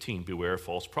 7:15, beware of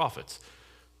false prophets.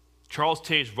 Charles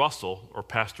Taze Russell, or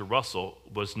Pastor Russell,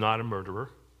 was not a murderer.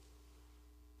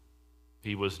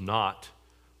 He was not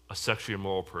a sexually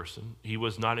immoral person. He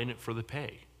was not in it for the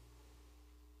pay.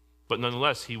 But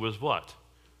nonetheless, he was what?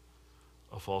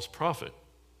 A false prophet.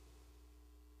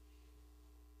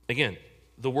 Again,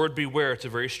 the word beware, it's a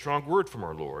very strong word from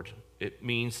our Lord. It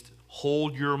means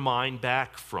hold your mind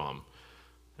back from.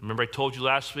 Remember I told you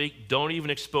last week, don't even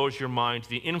expose your mind to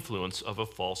the influence of a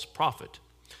false prophet.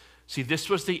 See, this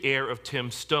was the heir of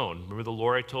Tim Stone. Remember the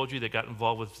lawyer I told you that got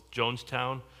involved with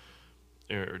Jonestown,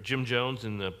 or Jim Jones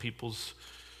and the people's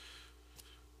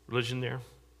religion there?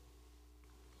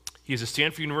 He is a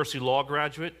Stanford University law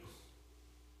graduate.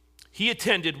 He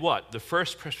attended what? The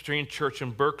First Presbyterian Church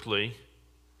in Berkeley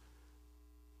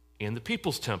and the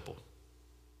People's Temple,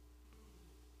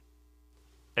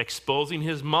 exposing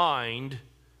his mind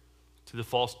to the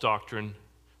false doctrine,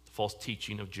 the false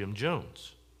teaching of Jim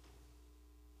Jones.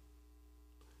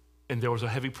 And there was a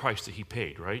heavy price that he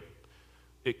paid, right?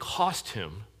 It cost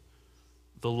him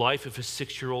the life of his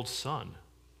 6-year-old son.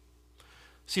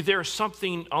 See, there is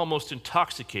something almost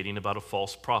intoxicating about a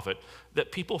false prophet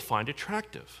that people find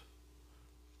attractive.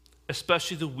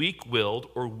 Especially the weak-willed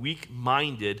or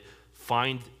weak-minded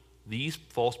find these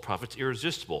false prophets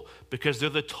irresistible because they're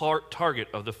the target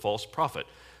of the false prophet.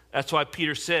 That's why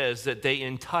Peter says that they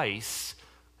entice,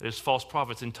 that is, false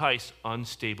prophets entice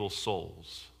unstable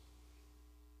souls.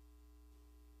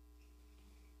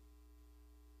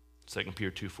 2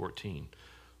 Peter 2:14.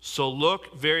 So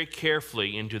look very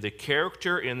carefully into the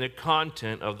character and the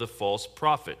content of the false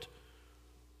prophet,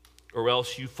 or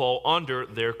else you fall under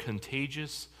their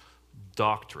contagious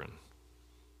doctrine.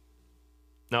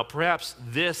 Now, perhaps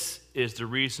this is the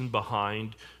reason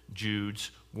behind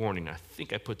Jude's warning. I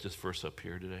think I put this verse up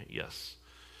here today. Yes.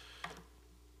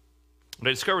 When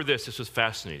I discovered this was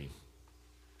fascinating.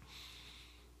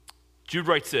 Jude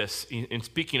writes this in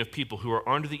speaking of people who are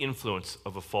under the influence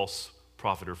of a false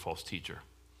prophet or false teacher.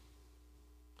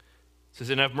 It says,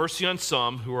 and have mercy on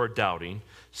some who are doubting,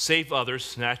 save others,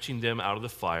 snatching them out of the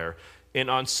fire, and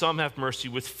on some have mercy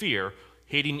with fear,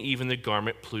 hating even the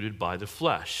garment polluted by the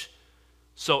flesh.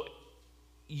 So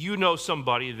you know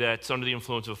somebody that's under the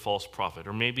influence of a false prophet,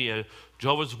 or maybe a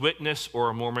Jehovah's Witness or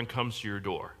a Mormon comes to your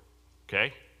door,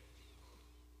 okay?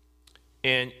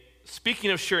 And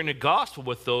speaking of sharing the gospel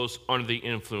with those under the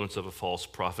influence of a false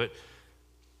prophet,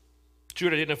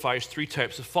 Jude identifies 3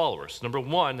 types of followers. Number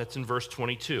 1, that's in verse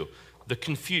 22, the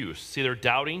confused. See, they're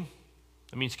doubting.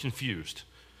 That means confused.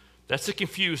 That's the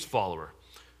confused follower.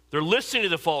 They're listening to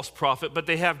the false prophet, but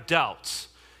they have doubts.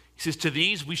 He says, to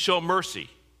these we show mercy.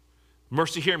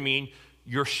 Mercy here means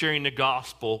you're sharing the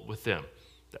gospel with them.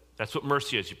 That's what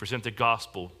mercy is. You present the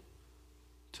gospel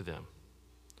to them.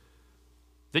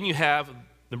 Then you have,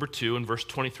 number 2, in verse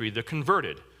 23, the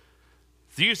converted.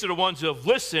 These are the ones who have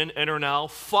listened and are now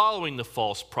following the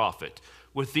false prophet.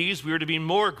 With these, we are to be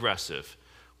more aggressive.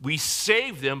 We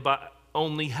save them, but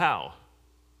only how?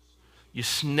 You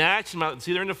snatch them out.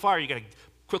 See, they're in the fire. You got to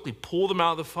quickly pull them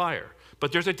out of the fire.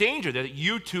 But there's a danger that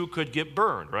you too could get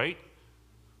burned, right?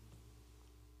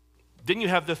 Then you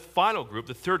have the final group,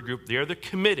 the third group. They are the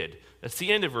committed. That's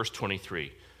the end of verse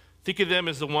 23. Think of them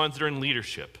as the ones that are in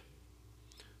leadership.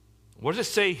 What does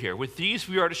it say here? With these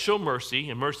we are to show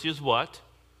mercy, and mercy is what?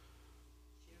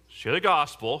 Share the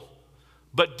gospel,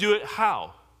 but do it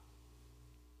how?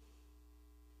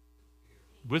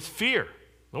 With fear.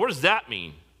 Now, what does that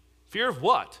mean? Fear of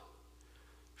what?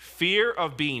 Fear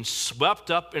of being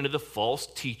swept up into the false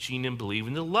teaching and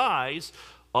believing the lies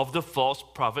of the false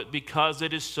prophet because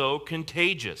it is so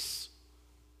contagious.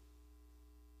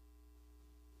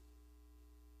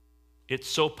 It's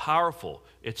so powerful.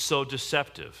 It's so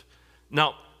deceptive.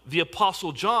 Now, the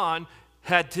Apostle John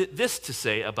had this to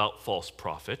say about false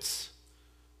prophets.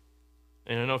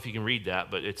 And I don't know if you can read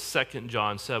that, but it's 2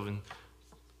 John 7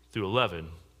 through 11.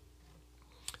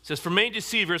 It says, for many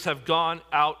deceivers have gone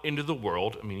out into the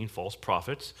world, meaning false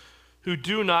prophets, who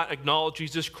do not acknowledge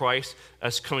Jesus Christ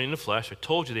as coming in the flesh. I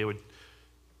told you they would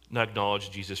not acknowledge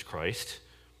Jesus Christ.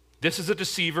 This is a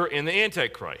deceiver and the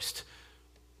Antichrist.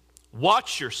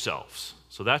 Watch yourselves.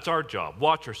 So that's our job.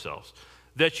 Watch yourselves.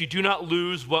 That you do not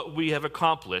lose what we have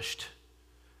accomplished,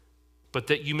 but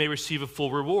that you may receive a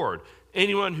full reward.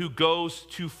 Anyone who goes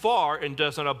too far and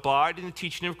does not abide in the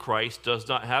teaching of Christ does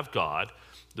not have God.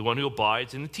 The one who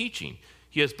abides in the teaching,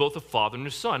 he has both a Father and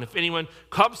a Son. If anyone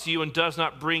comes to you and does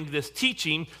not bring this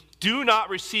teaching, do not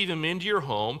receive him into your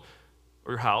home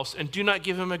or house, and do not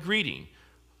give him a greeting.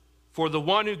 For the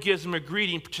one who gives him a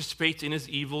greeting participates in his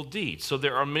evil deeds. So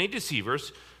there are many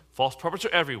deceivers. False prophets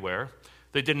are everywhere.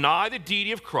 They deny the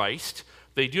deity of Christ.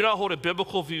 They do not hold a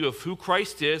biblical view of who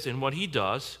Christ is and what he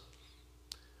does.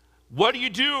 What do you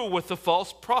do with the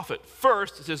false prophet?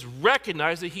 First, it says,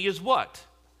 recognize that he is what?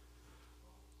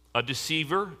 A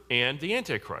deceiver and the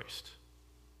Antichrist.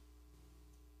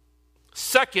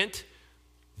 Second,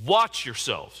 watch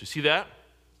yourselves. You see that?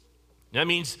 That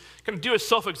means kind of do a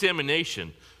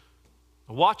self-examination.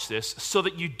 Watch this, so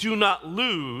that you do not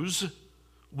lose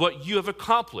what you have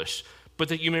accomplished, but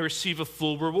that you may receive a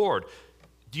full reward.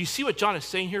 Do you see what John is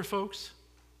saying here, folks?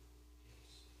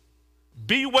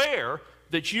 Beware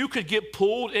that you could get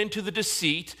pulled into the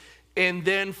deceit and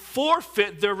then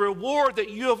forfeit the reward that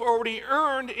you have already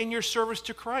earned in your service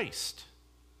to Christ.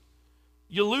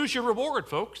 You lose your reward,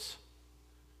 folks.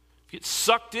 You get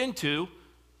sucked into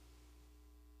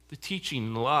the teaching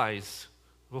and the lies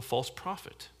of a false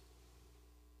prophet.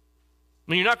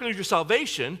 I mean, you're not going to lose your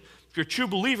salvation. If you're a true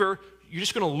believer, you're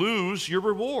just going to lose your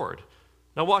reward.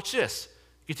 Now watch this.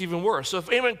 It gets even worse. So if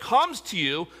anyone comes to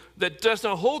you that does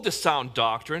not hold the sound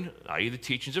doctrine, i.e. the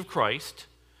teachings of Christ,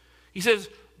 he says,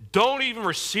 don't even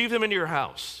receive them into your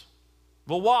house.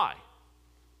 Well, why?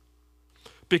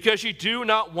 Because you do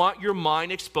not want your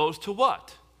mind exposed to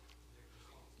what?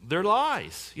 Their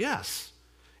lies, yes.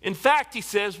 In fact, he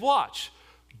says, watch,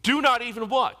 do not even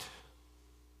what?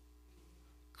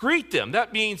 Greet them.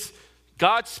 That means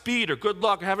Godspeed or good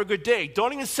luck or have a good day.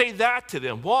 Don't even say that to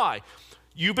them. Why?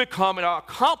 You become an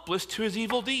accomplice to his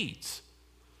evil deeds.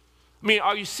 I mean,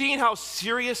 are you seeing how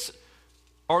serious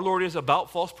our Lord is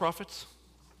about false prophets?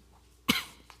 I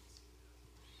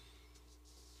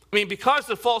mean, because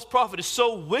the false prophet is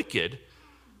so wicked,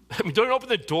 I mean, don't open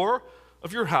the door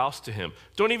of your house to him.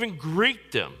 Don't even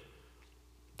greet them.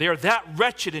 They are that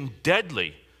wretched and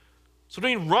deadly. So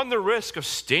don't even run the risk of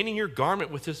staining your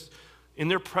garment with this in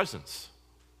their presence.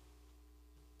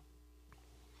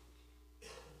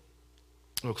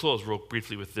 We'll close real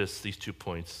briefly with these 2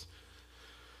 points.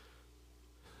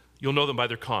 You'll know them by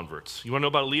their converts. You want to know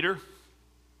about a leader?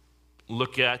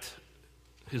 Look at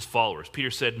his followers.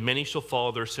 Peter said, many shall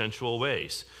follow their sensual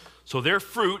ways. So their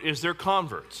fruit is their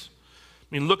converts.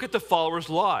 I mean, look at the followers'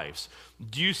 lives.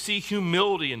 Do you see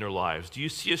humility in their lives? Do you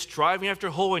see a striving after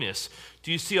holiness?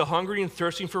 Do you see a hungering and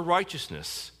thirsting for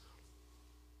righteousness?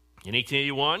 In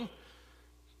 1881,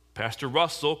 Pastor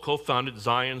Russell co-founded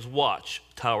Zion's Watch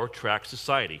Tower Tract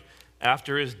Society.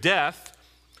 After his death,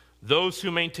 those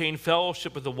who maintained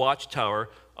fellowship with the Watchtower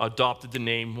adopted the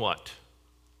name what?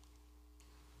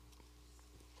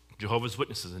 Jehovah's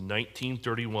Witnesses in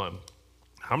 1931.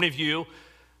 How many of you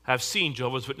have seen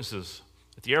Jehovah's Witnesses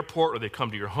at the airport or they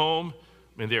come to your home?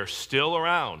 I mean, they're still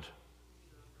around.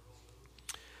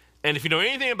 And if you know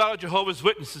anything about Jehovah's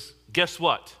Witnesses, guess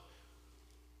what?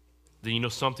 Then you know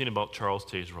something about Charles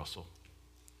Taze Russell.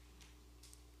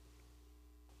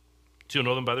 So you'll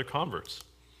know them by their converts.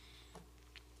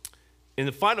 And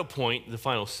the final point, the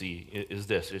final C, is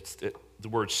this. It's the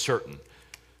word certain.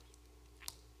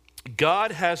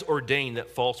 God has ordained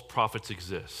that false prophets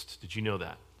exist. Did you know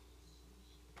that?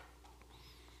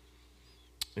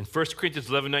 In 1 Corinthians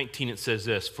 11:19, it says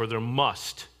this, for there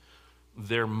must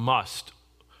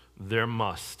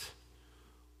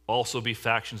also be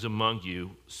factions among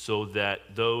you, so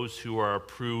that those who are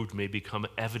approved may become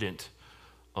evident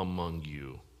among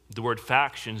you. The word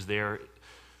factions there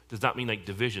does not mean like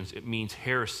divisions. It means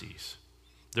heresies.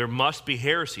 There must be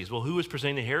heresies. Well, who is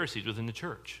presenting the heresies within the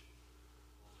church?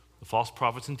 The false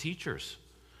prophets and teachers.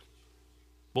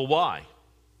 Well, why?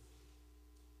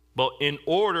 Well, in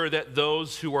order that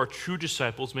those who are true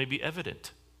disciples may be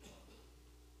evident.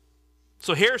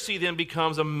 So heresy then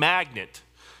becomes a magnet.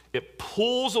 It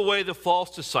pulls away the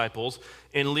false disciples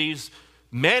and leaves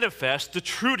manifest the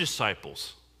true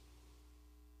disciples.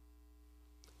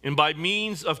 And by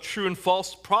means of true and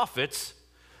false prophets,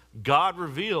 God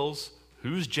reveals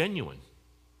who's genuine,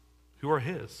 who are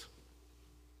his.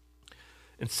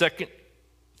 In 2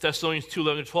 Thessalonians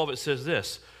 2:11-12, it says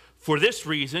this, for this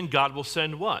reason, God will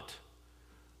send what?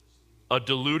 A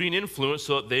deluding influence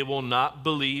so that they will not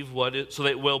believe so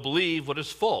they will believe what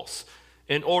is false,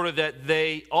 in order that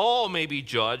they all may be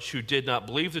judged who did not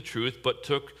believe the truth, but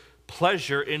took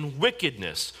pleasure in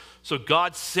wickedness. So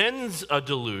God sends a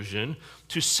delusion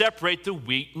to separate the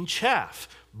wheat and chaff,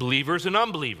 believers and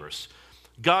unbelievers.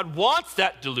 God wants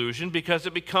that delusion because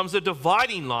it becomes a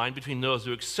dividing line between those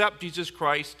who accept Jesus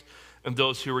Christ and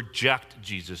those who reject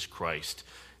Jesus Christ.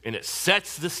 And it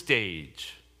sets the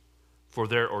stage for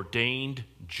their ordained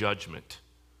judgment.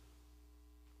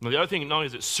 Now, the other thing, not only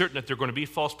is it certain that they're going to be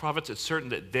false prophets, it's certain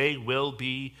that they will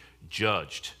be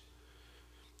judged.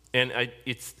 And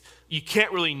you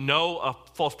can't really know a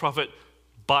false prophet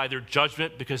by their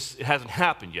judgment because it hasn't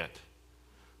happened yet.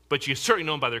 But you certainly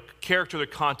know them by their character, their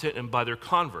content, and by their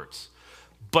converts.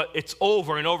 But it's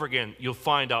over and over again. You'll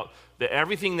find out that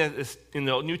everything that is in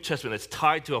the New Testament that's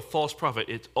tied to a false prophet,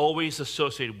 it's always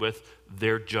associated with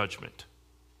their judgment.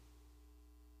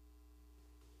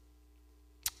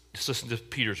 Just listen to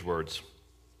Peter's words.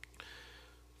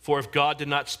 For if God did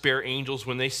not spare angels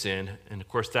when they sinned, and of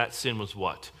course that sin was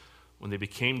what? When they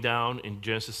became down in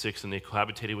Genesis 6 and they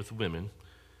cohabitated with women.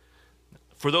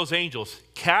 For those angels,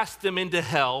 cast them into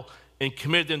hell and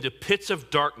committed them to pits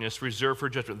of darkness reserved for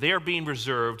judgment. They are being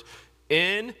reserved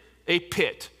in a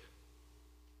pit.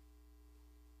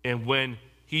 And when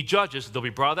he judges, they'll be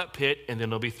brought out of that pit and then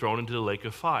they'll be thrown into the lake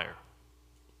of fire.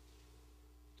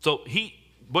 So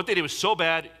what they did was so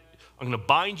bad, I'm going to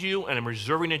bind you and I'm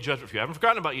reserving a judgment for you. I haven't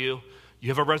forgotten about you. You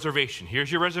have a reservation.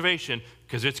 Here's your reservation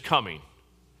because it's coming.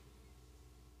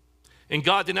 And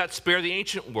God did not spare the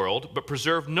ancient world, but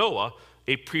preserved Noah,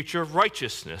 a preacher of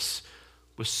righteousness,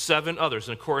 with 7 others.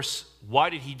 And of course, why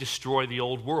did he destroy the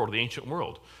old world, the ancient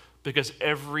world? Because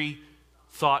every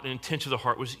thought and intent of the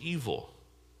heart was evil.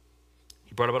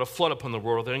 He brought about a flood upon the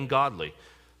world of the ungodly.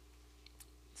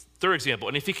 Third example,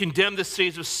 and if he condemned the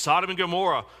cities of Sodom and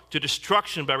Gomorrah to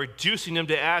destruction by reducing them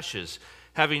to ashes,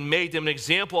 having made them an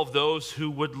example of those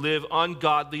who would live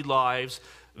ungodly lives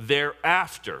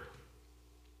thereafter.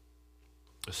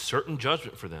 A certain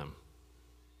judgment for them.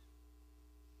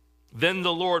 Then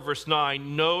the Lord, verse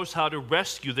 9, knows how to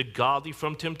rescue the godly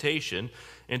from temptation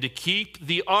and to keep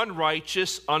the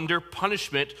unrighteous under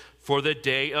punishment for the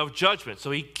day of judgment.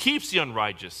 So he keeps the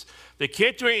unrighteous. They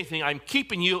can't do anything. I'm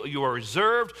keeping you. You are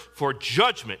reserved for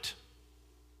judgment.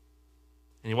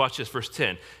 And you watch this, verse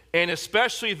 10. And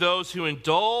especially those who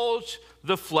indulge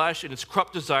the flesh in its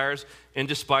corrupt desires and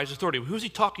despise authority. Who's he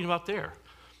talking about there?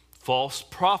 False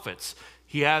prophets.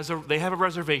 They have a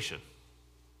reservation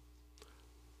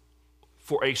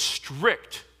for a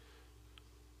strict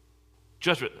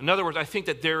judgment. In other words, I think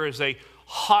that there is a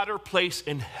hotter place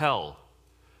in hell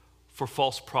for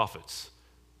false prophets.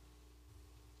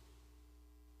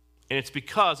 And it's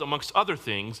because, amongst other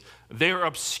things, they are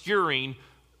obscuring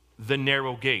the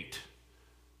narrow gate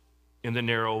in the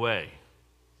narrow way.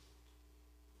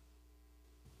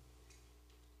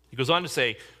 He goes on to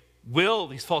say,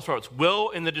 these false prophets,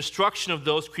 will in the destruction of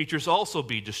those creatures also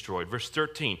be destroyed. Verse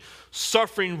 13,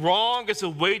 suffering wrong as the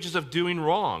wages of doing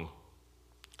wrong,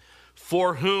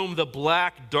 for whom the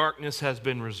black darkness has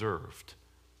been reserved.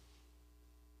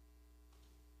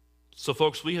 So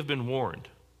folks, we have been warned.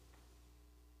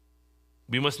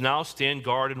 We must now stand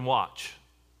guard and watch.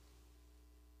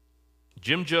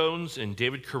 Jim Jones and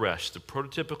David Koresh, the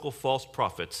prototypical false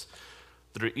prophets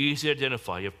that are easy to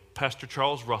identify. You have Pastor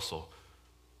Charles Russell,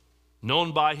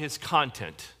 known by his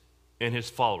content and his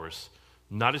followers,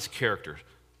 not his character.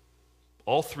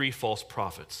 All 3 false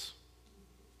prophets.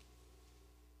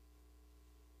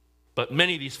 But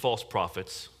many of these false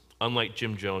prophets, unlike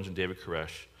Jim Jones and David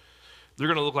Koresh, they're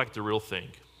going to look like the real thing.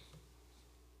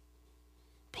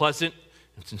 Pleasant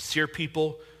and sincere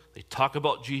people. They talk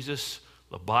about Jesus,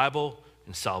 the Bible,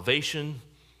 and salvation.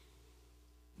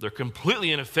 They're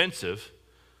completely inoffensive,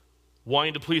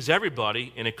 wanting to please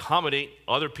everybody and accommodate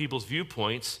other people's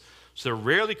viewpoints. So they're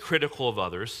rarely critical of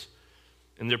others,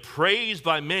 and they're praised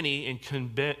by many and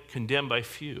condemned by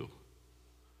few.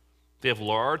 They have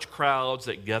large crowds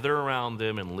that gather around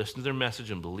them and listen to their message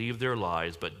and believe their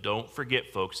lies. But don't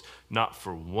forget, folks, not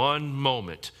for one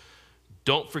moment,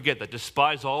 don't forget that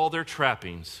despite all their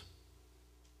trappings,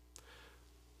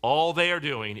 all they are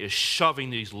doing is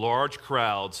shoving these large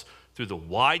crowds through the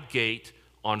wide gate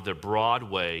onto the broad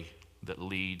way that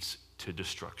leads to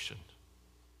destruction.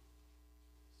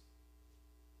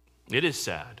 It is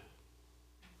sad.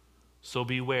 So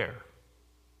beware.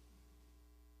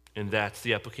 And that's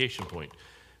the application point.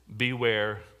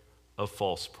 Beware of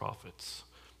false prophets.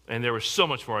 And there was so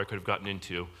much more I could have gotten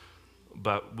into,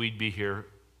 but we'd be here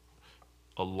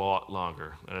a lot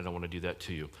longer, and I don't want to do that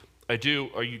to you. Would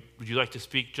you like to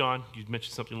speak, John? You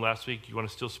mentioned something last week. You want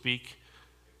to still speak?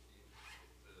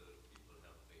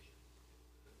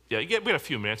 Yeah, we got a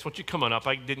few minutes. Why don't you come on up?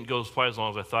 I didn't go quite as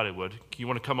long as I thought it would. You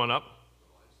want to come on up?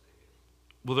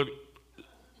 Well,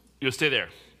 you'll stay there.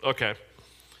 Okay.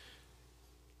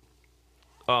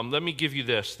 Let me give you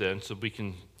this then, so we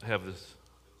can have this.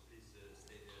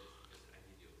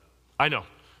 I know.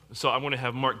 So I'm going to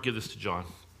have Mark give this to John.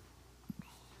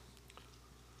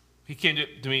 He came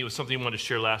to me with something he wanted to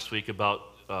share last week about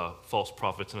false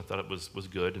prophets, and I thought it was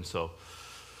good. And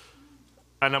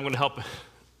I'm going to help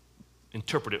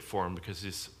interpret it for him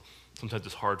because sometimes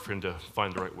it's hard for him to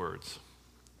find the right words.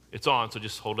 It's on, so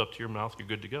just hold up to your mouth. You're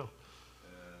good to go.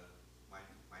 My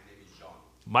name is John.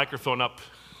 Microphone up.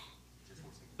 Just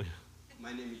 1 second.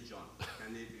 My name is John.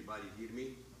 Can everybody hear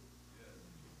me?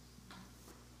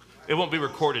 It won't be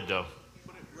recorded, though.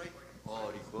 Put it right,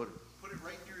 Oh, record. put it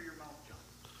right near your mouth, John.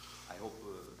 I hope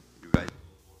you guys.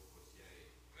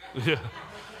 Yeah.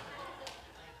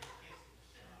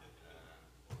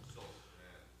 So,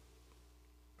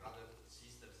 brothers,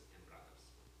 sisters, and brothers.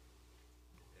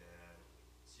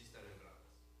 Sister and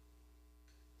brothers.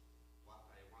 What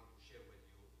I want to share with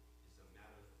you is a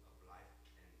matter of life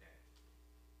and death.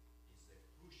 It's a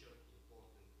crucial,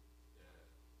 important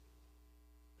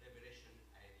revelation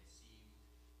I received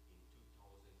in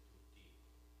 2015.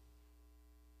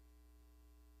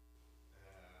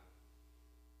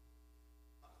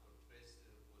 Pastor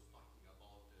Preston was talking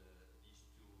about these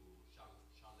two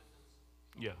charlatans,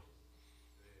 Yeah.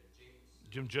 James.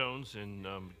 Jim Jones and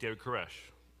David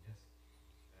Koresh. Yes.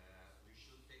 We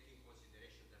should take in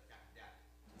consideration the fact that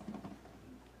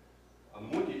a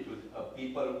multitude of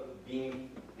people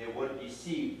they were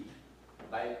deceived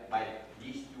by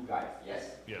these two guys, yes?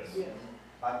 Yes.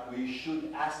 But we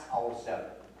should ask ourselves,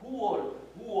 who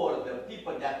are the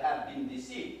people that have been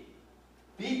deceived?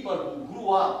 People who grew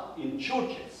up in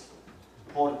churches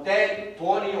for 10,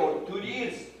 20, or 2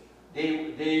 years,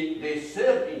 they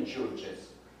served in churches.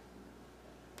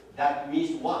 That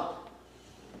means what?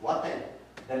 What then?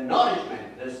 The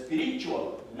nourishment, the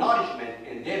spiritual nourishment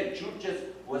in their churches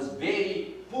was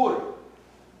very poor.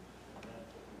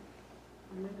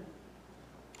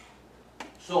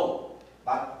 So,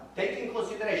 but take in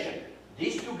consideration,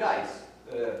 these two guys,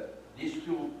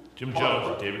 Jim Jones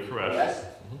and David Koresh. yes,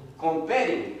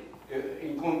 comparing,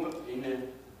 in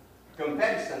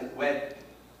comparison with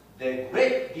the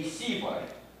great deceiver,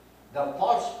 the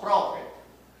false prophet,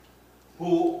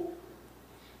 who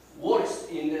works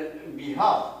in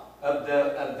behalf of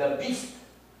the beast.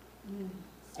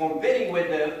 Comparing with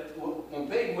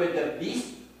the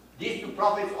beast, these two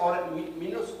prophets are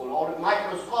minuscule or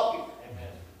microscopic.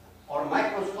 Or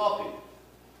microscopic.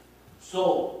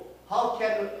 So how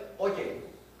can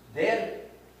there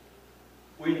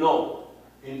we know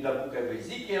in the book of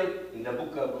Ezekiel, in the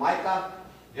book of Micah,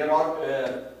 there are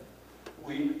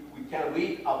we can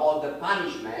read about the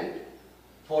punishment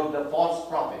for the false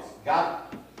prophets.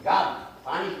 God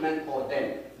punishment for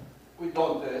them. We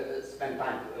don't spend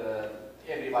time.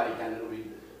 Everybody can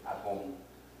read at home.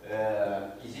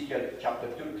 Ezekiel chapter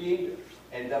 13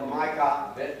 and the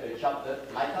Micah chapter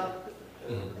Micah.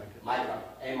 Micah,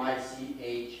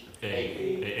 M-I-C-H-A.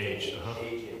 A-H,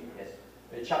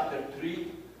 Yes. Chapter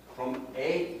 3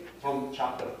 from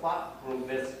chapter 5, from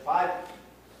verse 5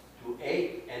 to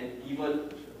 8 and even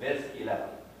verse 11.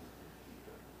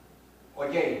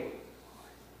 Again,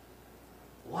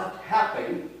 what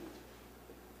happened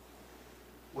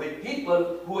with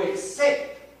people who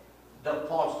accept the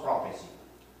false prophecy?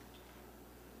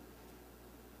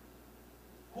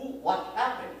 What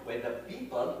happened with the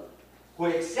people who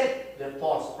accept the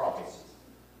false prophecies?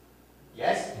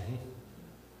 Yes?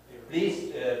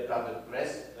 Please, Brother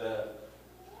Press,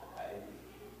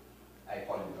 I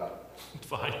call him brother.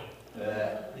 Fine.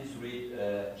 Please read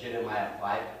Jeremiah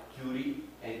 5, 30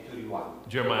 and 31.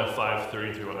 Jeremiah 5,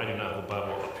 30 through. I do not have the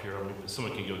Bible up here.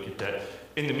 Someone can go get that.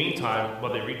 In the meantime,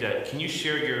 while they read that, can you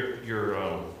share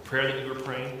your prayer that you were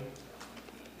praying?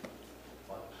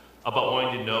 About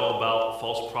wanting to know about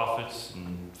false prophets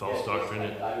and false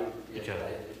doctrine?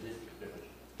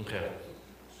 Okay.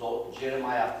 So,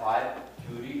 Jeremiah 5,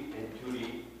 30 and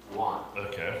 31.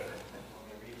 Okay.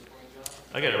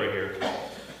 I got it right here.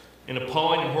 An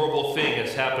appalling and horrible thing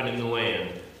has happened in the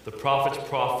land. The prophets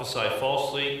prophesy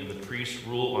falsely, and the priests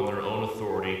rule on their own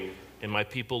authority, and my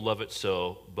people love it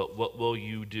so. But what will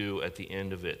you do at the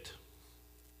end of it?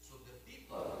 So the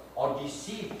people are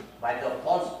deceived by the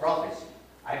false prophecy.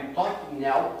 I'm talking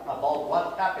now about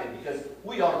what happened because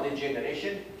we are the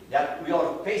generation that we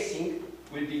are facing,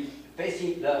 will be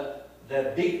facing the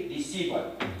big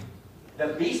deceiver,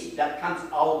 the beast that comes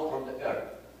out from the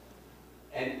earth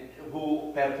and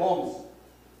who performs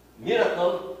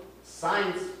miracle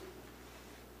signs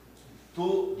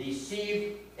to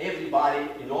deceive everybody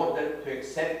in order to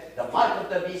accept the mark of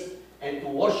the beast and to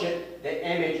worship the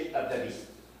image of the beast.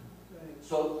 Right.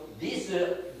 So this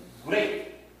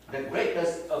the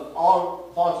greatest of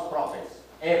all false prophets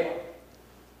ever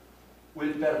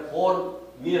will perform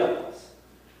miracles.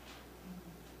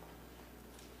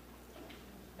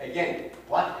 Again,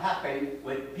 what happened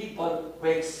with people who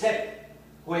accept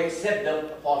the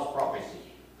false prophecy?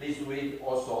 Please read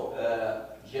also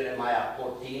Jeremiah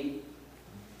 14,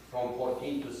 from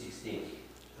 14 to 16.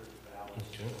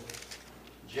 Okay.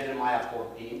 Jeremiah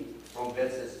 14, from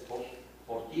verses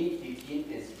 14,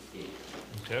 15, and 16.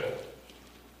 Okay.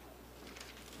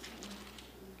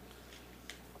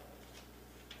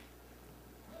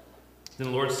 Then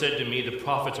the Lord said to me, the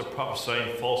prophets are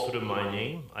prophesying falsehood in my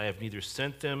name. I have neither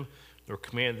sent them, nor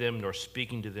commanded them, nor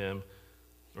spoken to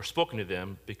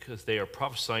them, because they are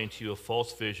prophesying to you a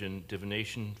false vision,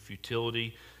 divination,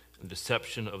 futility, and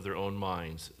deception of their own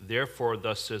minds. Therefore,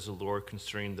 thus says the Lord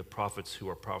concerning the prophets who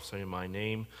are prophesying in my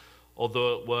name,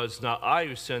 although it was not I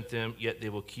who sent them, yet they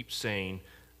will keep saying,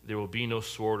 there will be no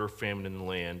sword or famine in the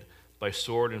land. By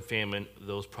sword and famine,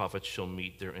 those prophets shall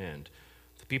meet their end.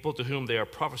 The people to whom they are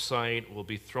prophesying will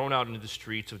be thrown out into the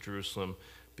streets of Jerusalem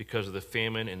because of the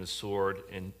famine and the sword,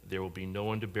 and there will be no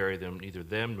one to bury them, neither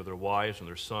them, nor their wives, nor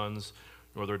their sons,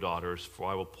 nor their daughters,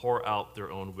 for I will pour out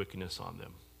their own wickedness on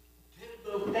them.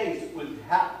 Terrible things will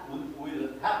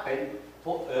happen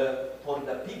for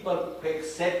the people who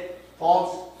accept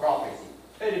false prophecy.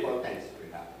 Terrible things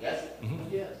will happen, yes?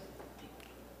 Mm-hmm. Yes.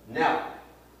 Now,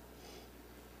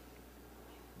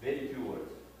 very few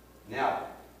words. Now,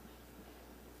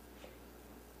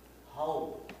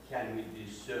 how can we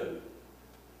discern?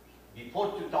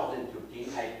 Before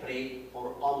 2013, I prayed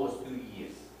for almost 2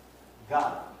 years.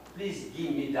 God, please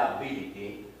give me the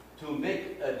ability to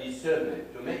make a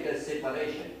discernment, to make a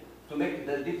separation, to make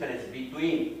the difference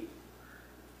between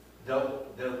the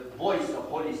voice of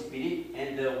Holy Spirit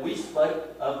and the whisper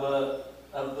of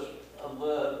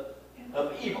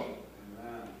evil.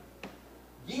 Amen.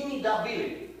 Give me the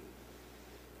ability.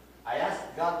 I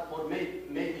asked God for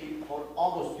maybe for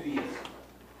almost 2 years.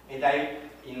 And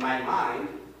in my mind,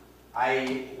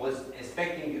 I was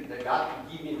expecting the God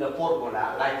to give me the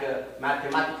formula, like a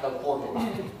mathematical formula.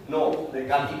 No, the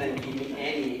God didn't give me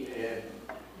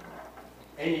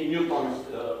any Newton's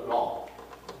law.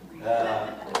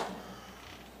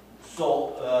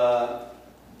 So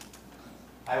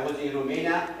I was in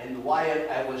Romania, and while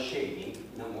I was shaving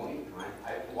in the morning,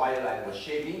 while I was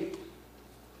shaving,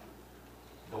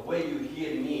 the way you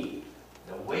hear me,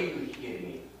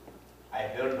 I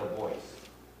heard a voice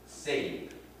saying,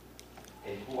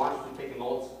 and who wants to take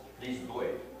notes, please do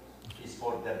it. It's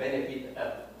for the benefit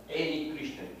of any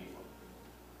Christian people.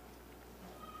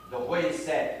 The voice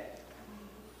said,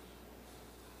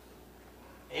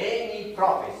 any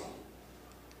prophecy,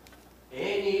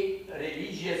 any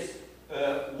religious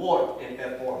word and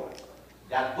performance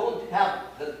that don't have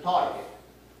the target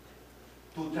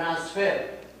to transfer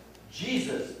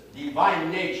Jesus'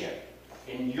 divine nature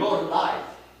in your life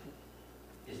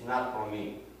is not from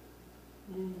me.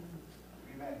 Amen.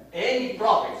 Any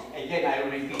prophecy, again I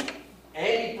repeat,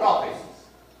 any prophecies,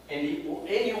 any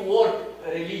word,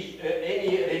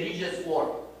 any religious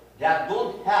word that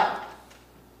don't have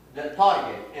the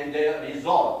target and the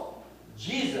result,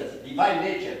 Jesus' divine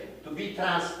nature, to be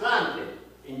transplanted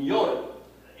in your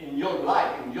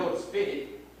life, in your spirit,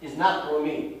 is not from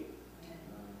me.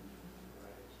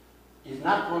 Is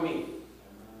not from me.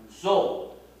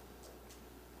 So,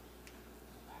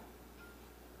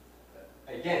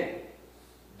 again,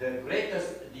 the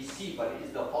greatest deceiver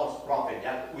is the false prophet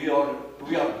that we are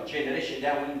the generation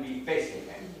that will be facing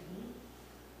him.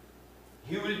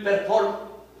 He will perform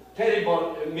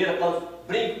terrible miracles,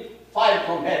 bring fire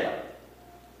from heaven.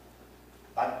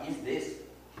 But is this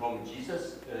from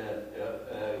Jesus'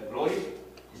 glory?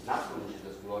 It's not from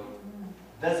Jesus' glory.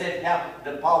 Does it have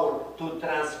the power to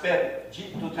transplant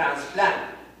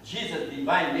Jesus'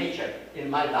 divine nature in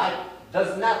my life?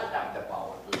 Does not have the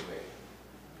power to do it.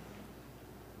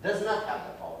 Does not have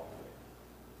the power to do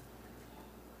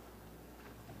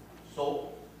it.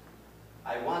 So,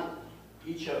 I want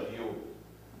each of you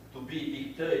to be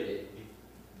victorious.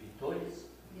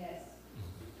 Yes.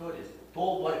 Victorious. To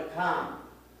overcome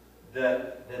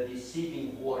the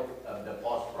deceiving work of the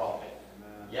false prophet.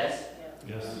 Yes?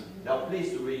 Yes. Now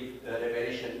please read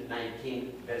Revelation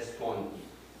 19, verse 20.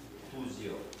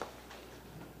 20.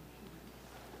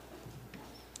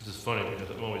 This is funny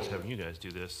because I'm always having you guys do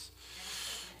this.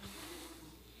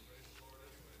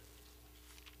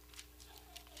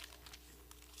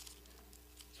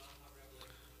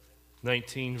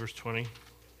 (19) verse 20.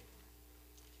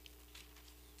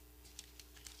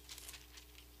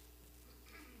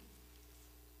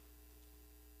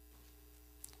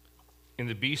 And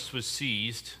the beast was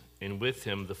seized, and with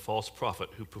him the false prophet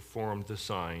who performed the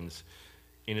signs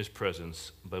in his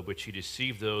presence, by which he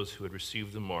deceived those who had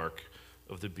received the mark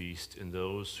of the beast and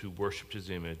those who worshipped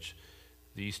his image.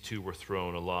 These two were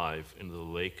thrown alive into the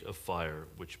lake of fire,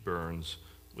 which burns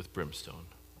with brimstone.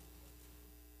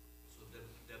 So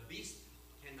the beast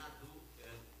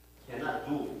cannot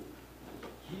do.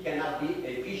 He cannot be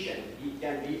efficient. He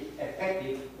can be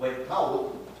effective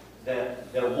without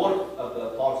the work of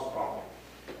the false prophet.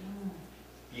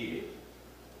 Period.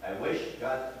 I wish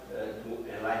God to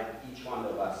enlighten each one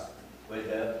of us with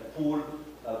the full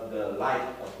of the light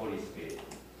of Holy Spirit.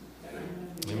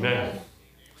 Amen.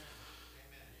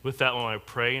 With that one, I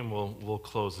pray, and we'll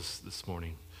close this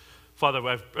morning. Father,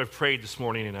 I've prayed this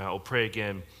morning, and I'll pray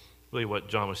again, really what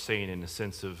John was saying in the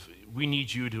sense of we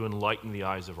need you to enlighten the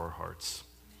eyes of our hearts.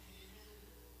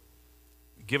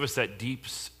 Give us that deep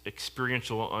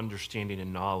experiential understanding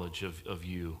and knowledge of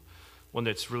you, one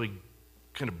that's really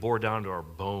kind of bore down to our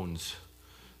bones,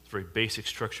 the very basic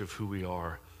structure of who we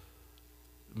are.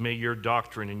 May your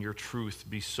doctrine and your truth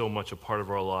be so much a part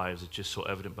of our lives, it's just so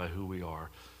evident by who we are.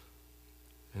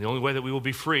 And the only way that we will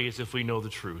be free is if we know the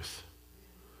truth.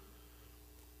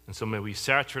 And so may we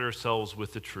saturate ourselves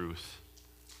with the truth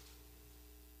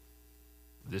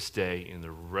this day and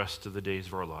the rest of the days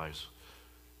of our lives.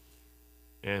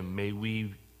 And may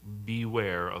we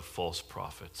beware of false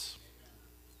prophets.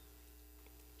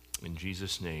 In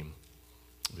Jesus' name,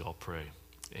 we all pray.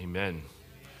 Amen.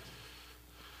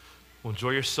 Well,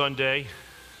 enjoy your Sunday.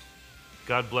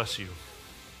 God bless you.